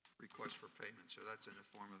a request for payment, so that's in the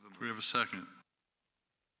form of a motion. Do we have a second?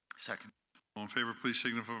 Second. All in favor, please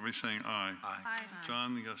signify by saying aye. Aye.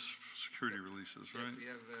 John, you got security releases, right? We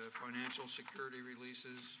have financial security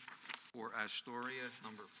releases for Astoria,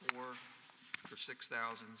 number 4, for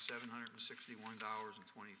 $6,761.25.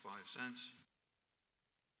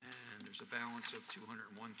 And there's a balance of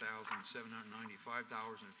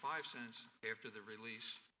 $201,795.05 after the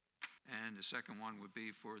release. And the second one would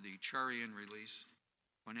be for the Churian release,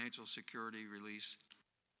 financial security release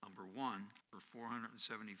number 1 for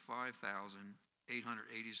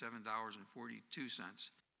 $475,887.42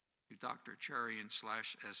 to Dr. Churian /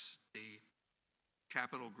 SD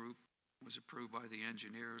Capital Group, was approved by the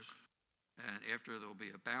engineers. And after, there'll be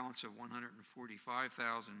a balance of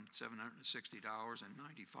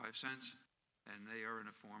 $145,760.95, and they are in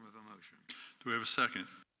the form of a motion. Do we have a second?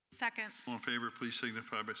 Second. All in favor, please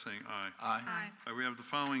signify by saying aye. Aye. Aye. All right, we have the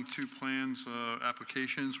following two plans,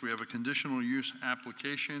 applications. We have a conditional use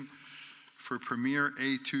application for Premier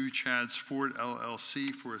A2 Chad's Ford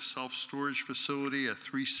LLC for a self-storage facility at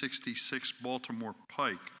 366 Baltimore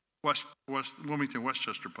Pike, Wilmington,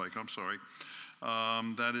 Westchester Pike, I'm sorry.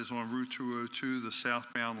 That is on Route 202, the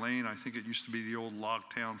southbound lane. I think it used to be the old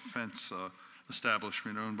Logtown Fence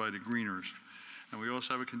establishment owned by the Greeners. And we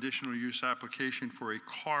also have a conditional use application for a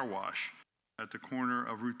car wash at the corner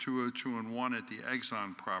of Route 202 and 1 at the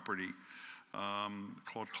Exxon property,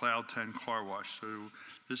 called Cloud 10 Car Wash. So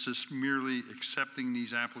this is merely accepting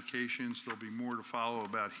these applications. There'll be more to follow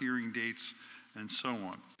about hearing dates and so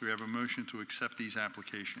on. Do we have a motion to accept these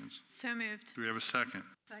applications? So moved. Do we have a second?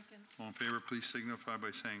 Second. All in favor, please signify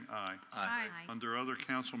by saying aye. Aye. Under other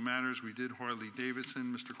council matters, we did Harley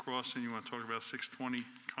Davidson. Mr. Crossan, you want to talk about 620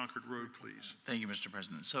 Concord Road, please? Thank you, Mr.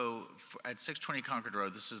 President. So at 620 Concord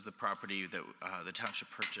Road, this is the property that the township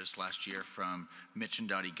purchased last year from Mitch and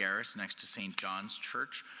Dottie Garris next to St. John's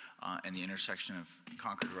Church and the intersection of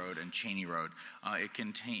Concord Road and Cheney Road.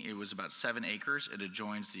 It was about 7 acres. It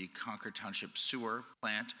adjoins the Concord Township Sewer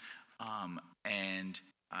Plant.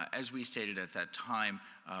 As we stated at that time,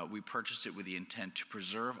 we purchased it with the intent to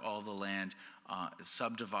preserve all the land,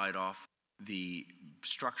 subdivide off the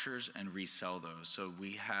structures and resell those. So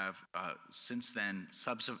we have since then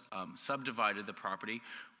subdivided the property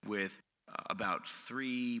with about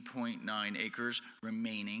 3.9 acres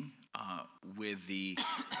remaining with the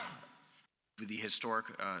historic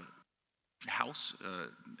house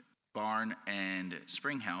barn, and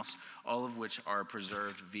spring house, all of which are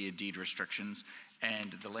preserved via deed restrictions.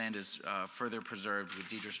 And the land is further preserved with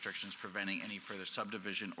deed restrictions preventing any further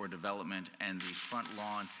subdivision or development, and the front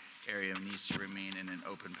lawn area needs to remain in an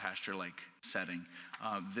open pasture-like setting.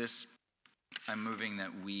 I'm moving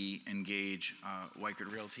that we engage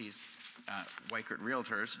Weichert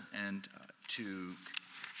Realtors and to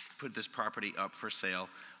put this property up for sale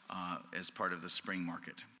as part of the spring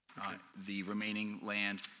market. The remaining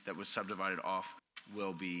land that was subdivided off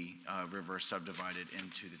will be reverse subdivided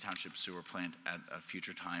into the township sewer plant at a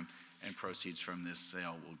future time, and proceeds from this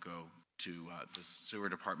sale will go to the sewer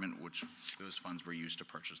department, which those funds were used to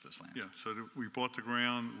purchase this land. Yeah, so we bought the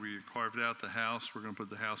ground, we carved out the house, we're going to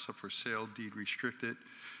put the house up for sale, deed restricted,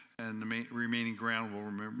 and the remaining ground will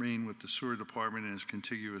remain with the sewer department and is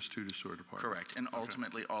contiguous to the sewer department. Correct, and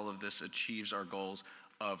ultimately all of this achieves our goals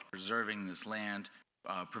of preserving this land,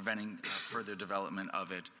 preventing further development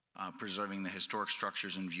of it, preserving the historic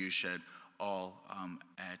structures and view shed, all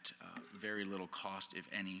at very little cost, if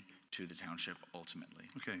any, to the township ultimately.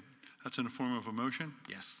 Okay, that's in the form of a motion?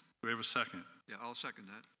 Yes. Do we have a second? Yeah, I'll second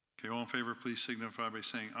that. Okay, all in favor, please signify by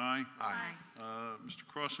saying aye. Aye. Mr.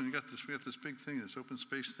 Crossan, we got this big thing, this open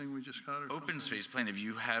space thing we just got? Or Open something? space plan, if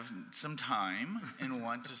you have some time and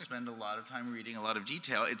want to spend a lot of time reading a lot of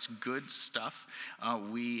detail, it's good stuff.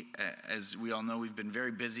 As we all know, we've been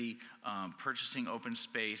very busy purchasing open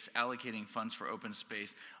space, allocating funds for open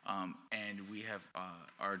space, and we have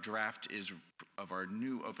our draft of our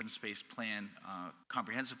new open space plan,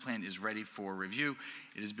 comprehensive plan, is ready for review.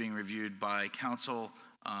 It is being reviewed by council,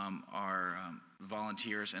 our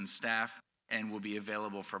volunteers and staff, and will be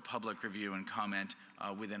available for public review and comment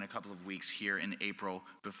within a couple of weeks here in April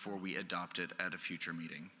before we adopt it at a future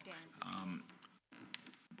meeting.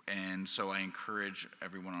 And so I encourage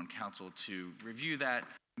everyone on council to review that,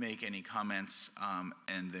 make any comments,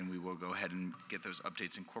 and then we will go ahead and get those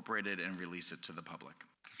updates incorporated and release it to the public.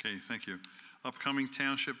 Okay, thank you. Upcoming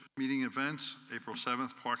township meeting events, April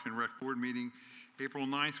 7th, Park and Rec Board meeting. April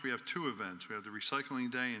 9th, we have two events. We have the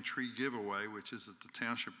Recycling Day and Tree Giveaway, which is at the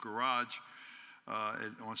Township Garage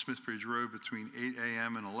on Smithbridge Road between 8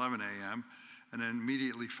 a.m. and 11 a.m. And then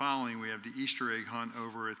immediately following, we have the Easter egg hunt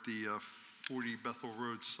over at the 40 Bethel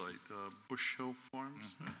Road site, Bush Hill Farms?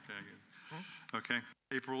 Okay.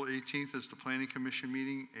 April 18th is the Planning Commission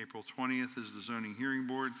meeting. April 20th is the Zoning Hearing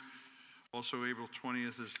Board. Also, April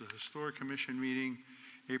 20th is the Historic Commission meeting.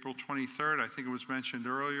 April 23rd, I think it was mentioned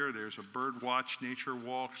earlier, there's a Bird Watch Nature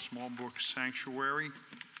Walk Small Brook Sanctuary.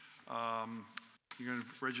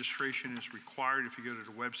 Registration is required. If you go to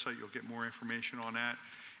the website, you'll get more information on that.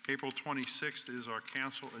 April 26th is our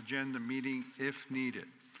council agenda meeting if needed.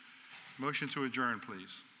 Motion to adjourn,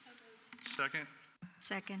 please. Second?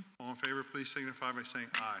 Second. All in favor, please signify by saying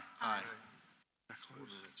aye. Aye. That close.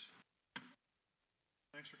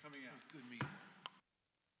 Thanks for coming out. Good meeting.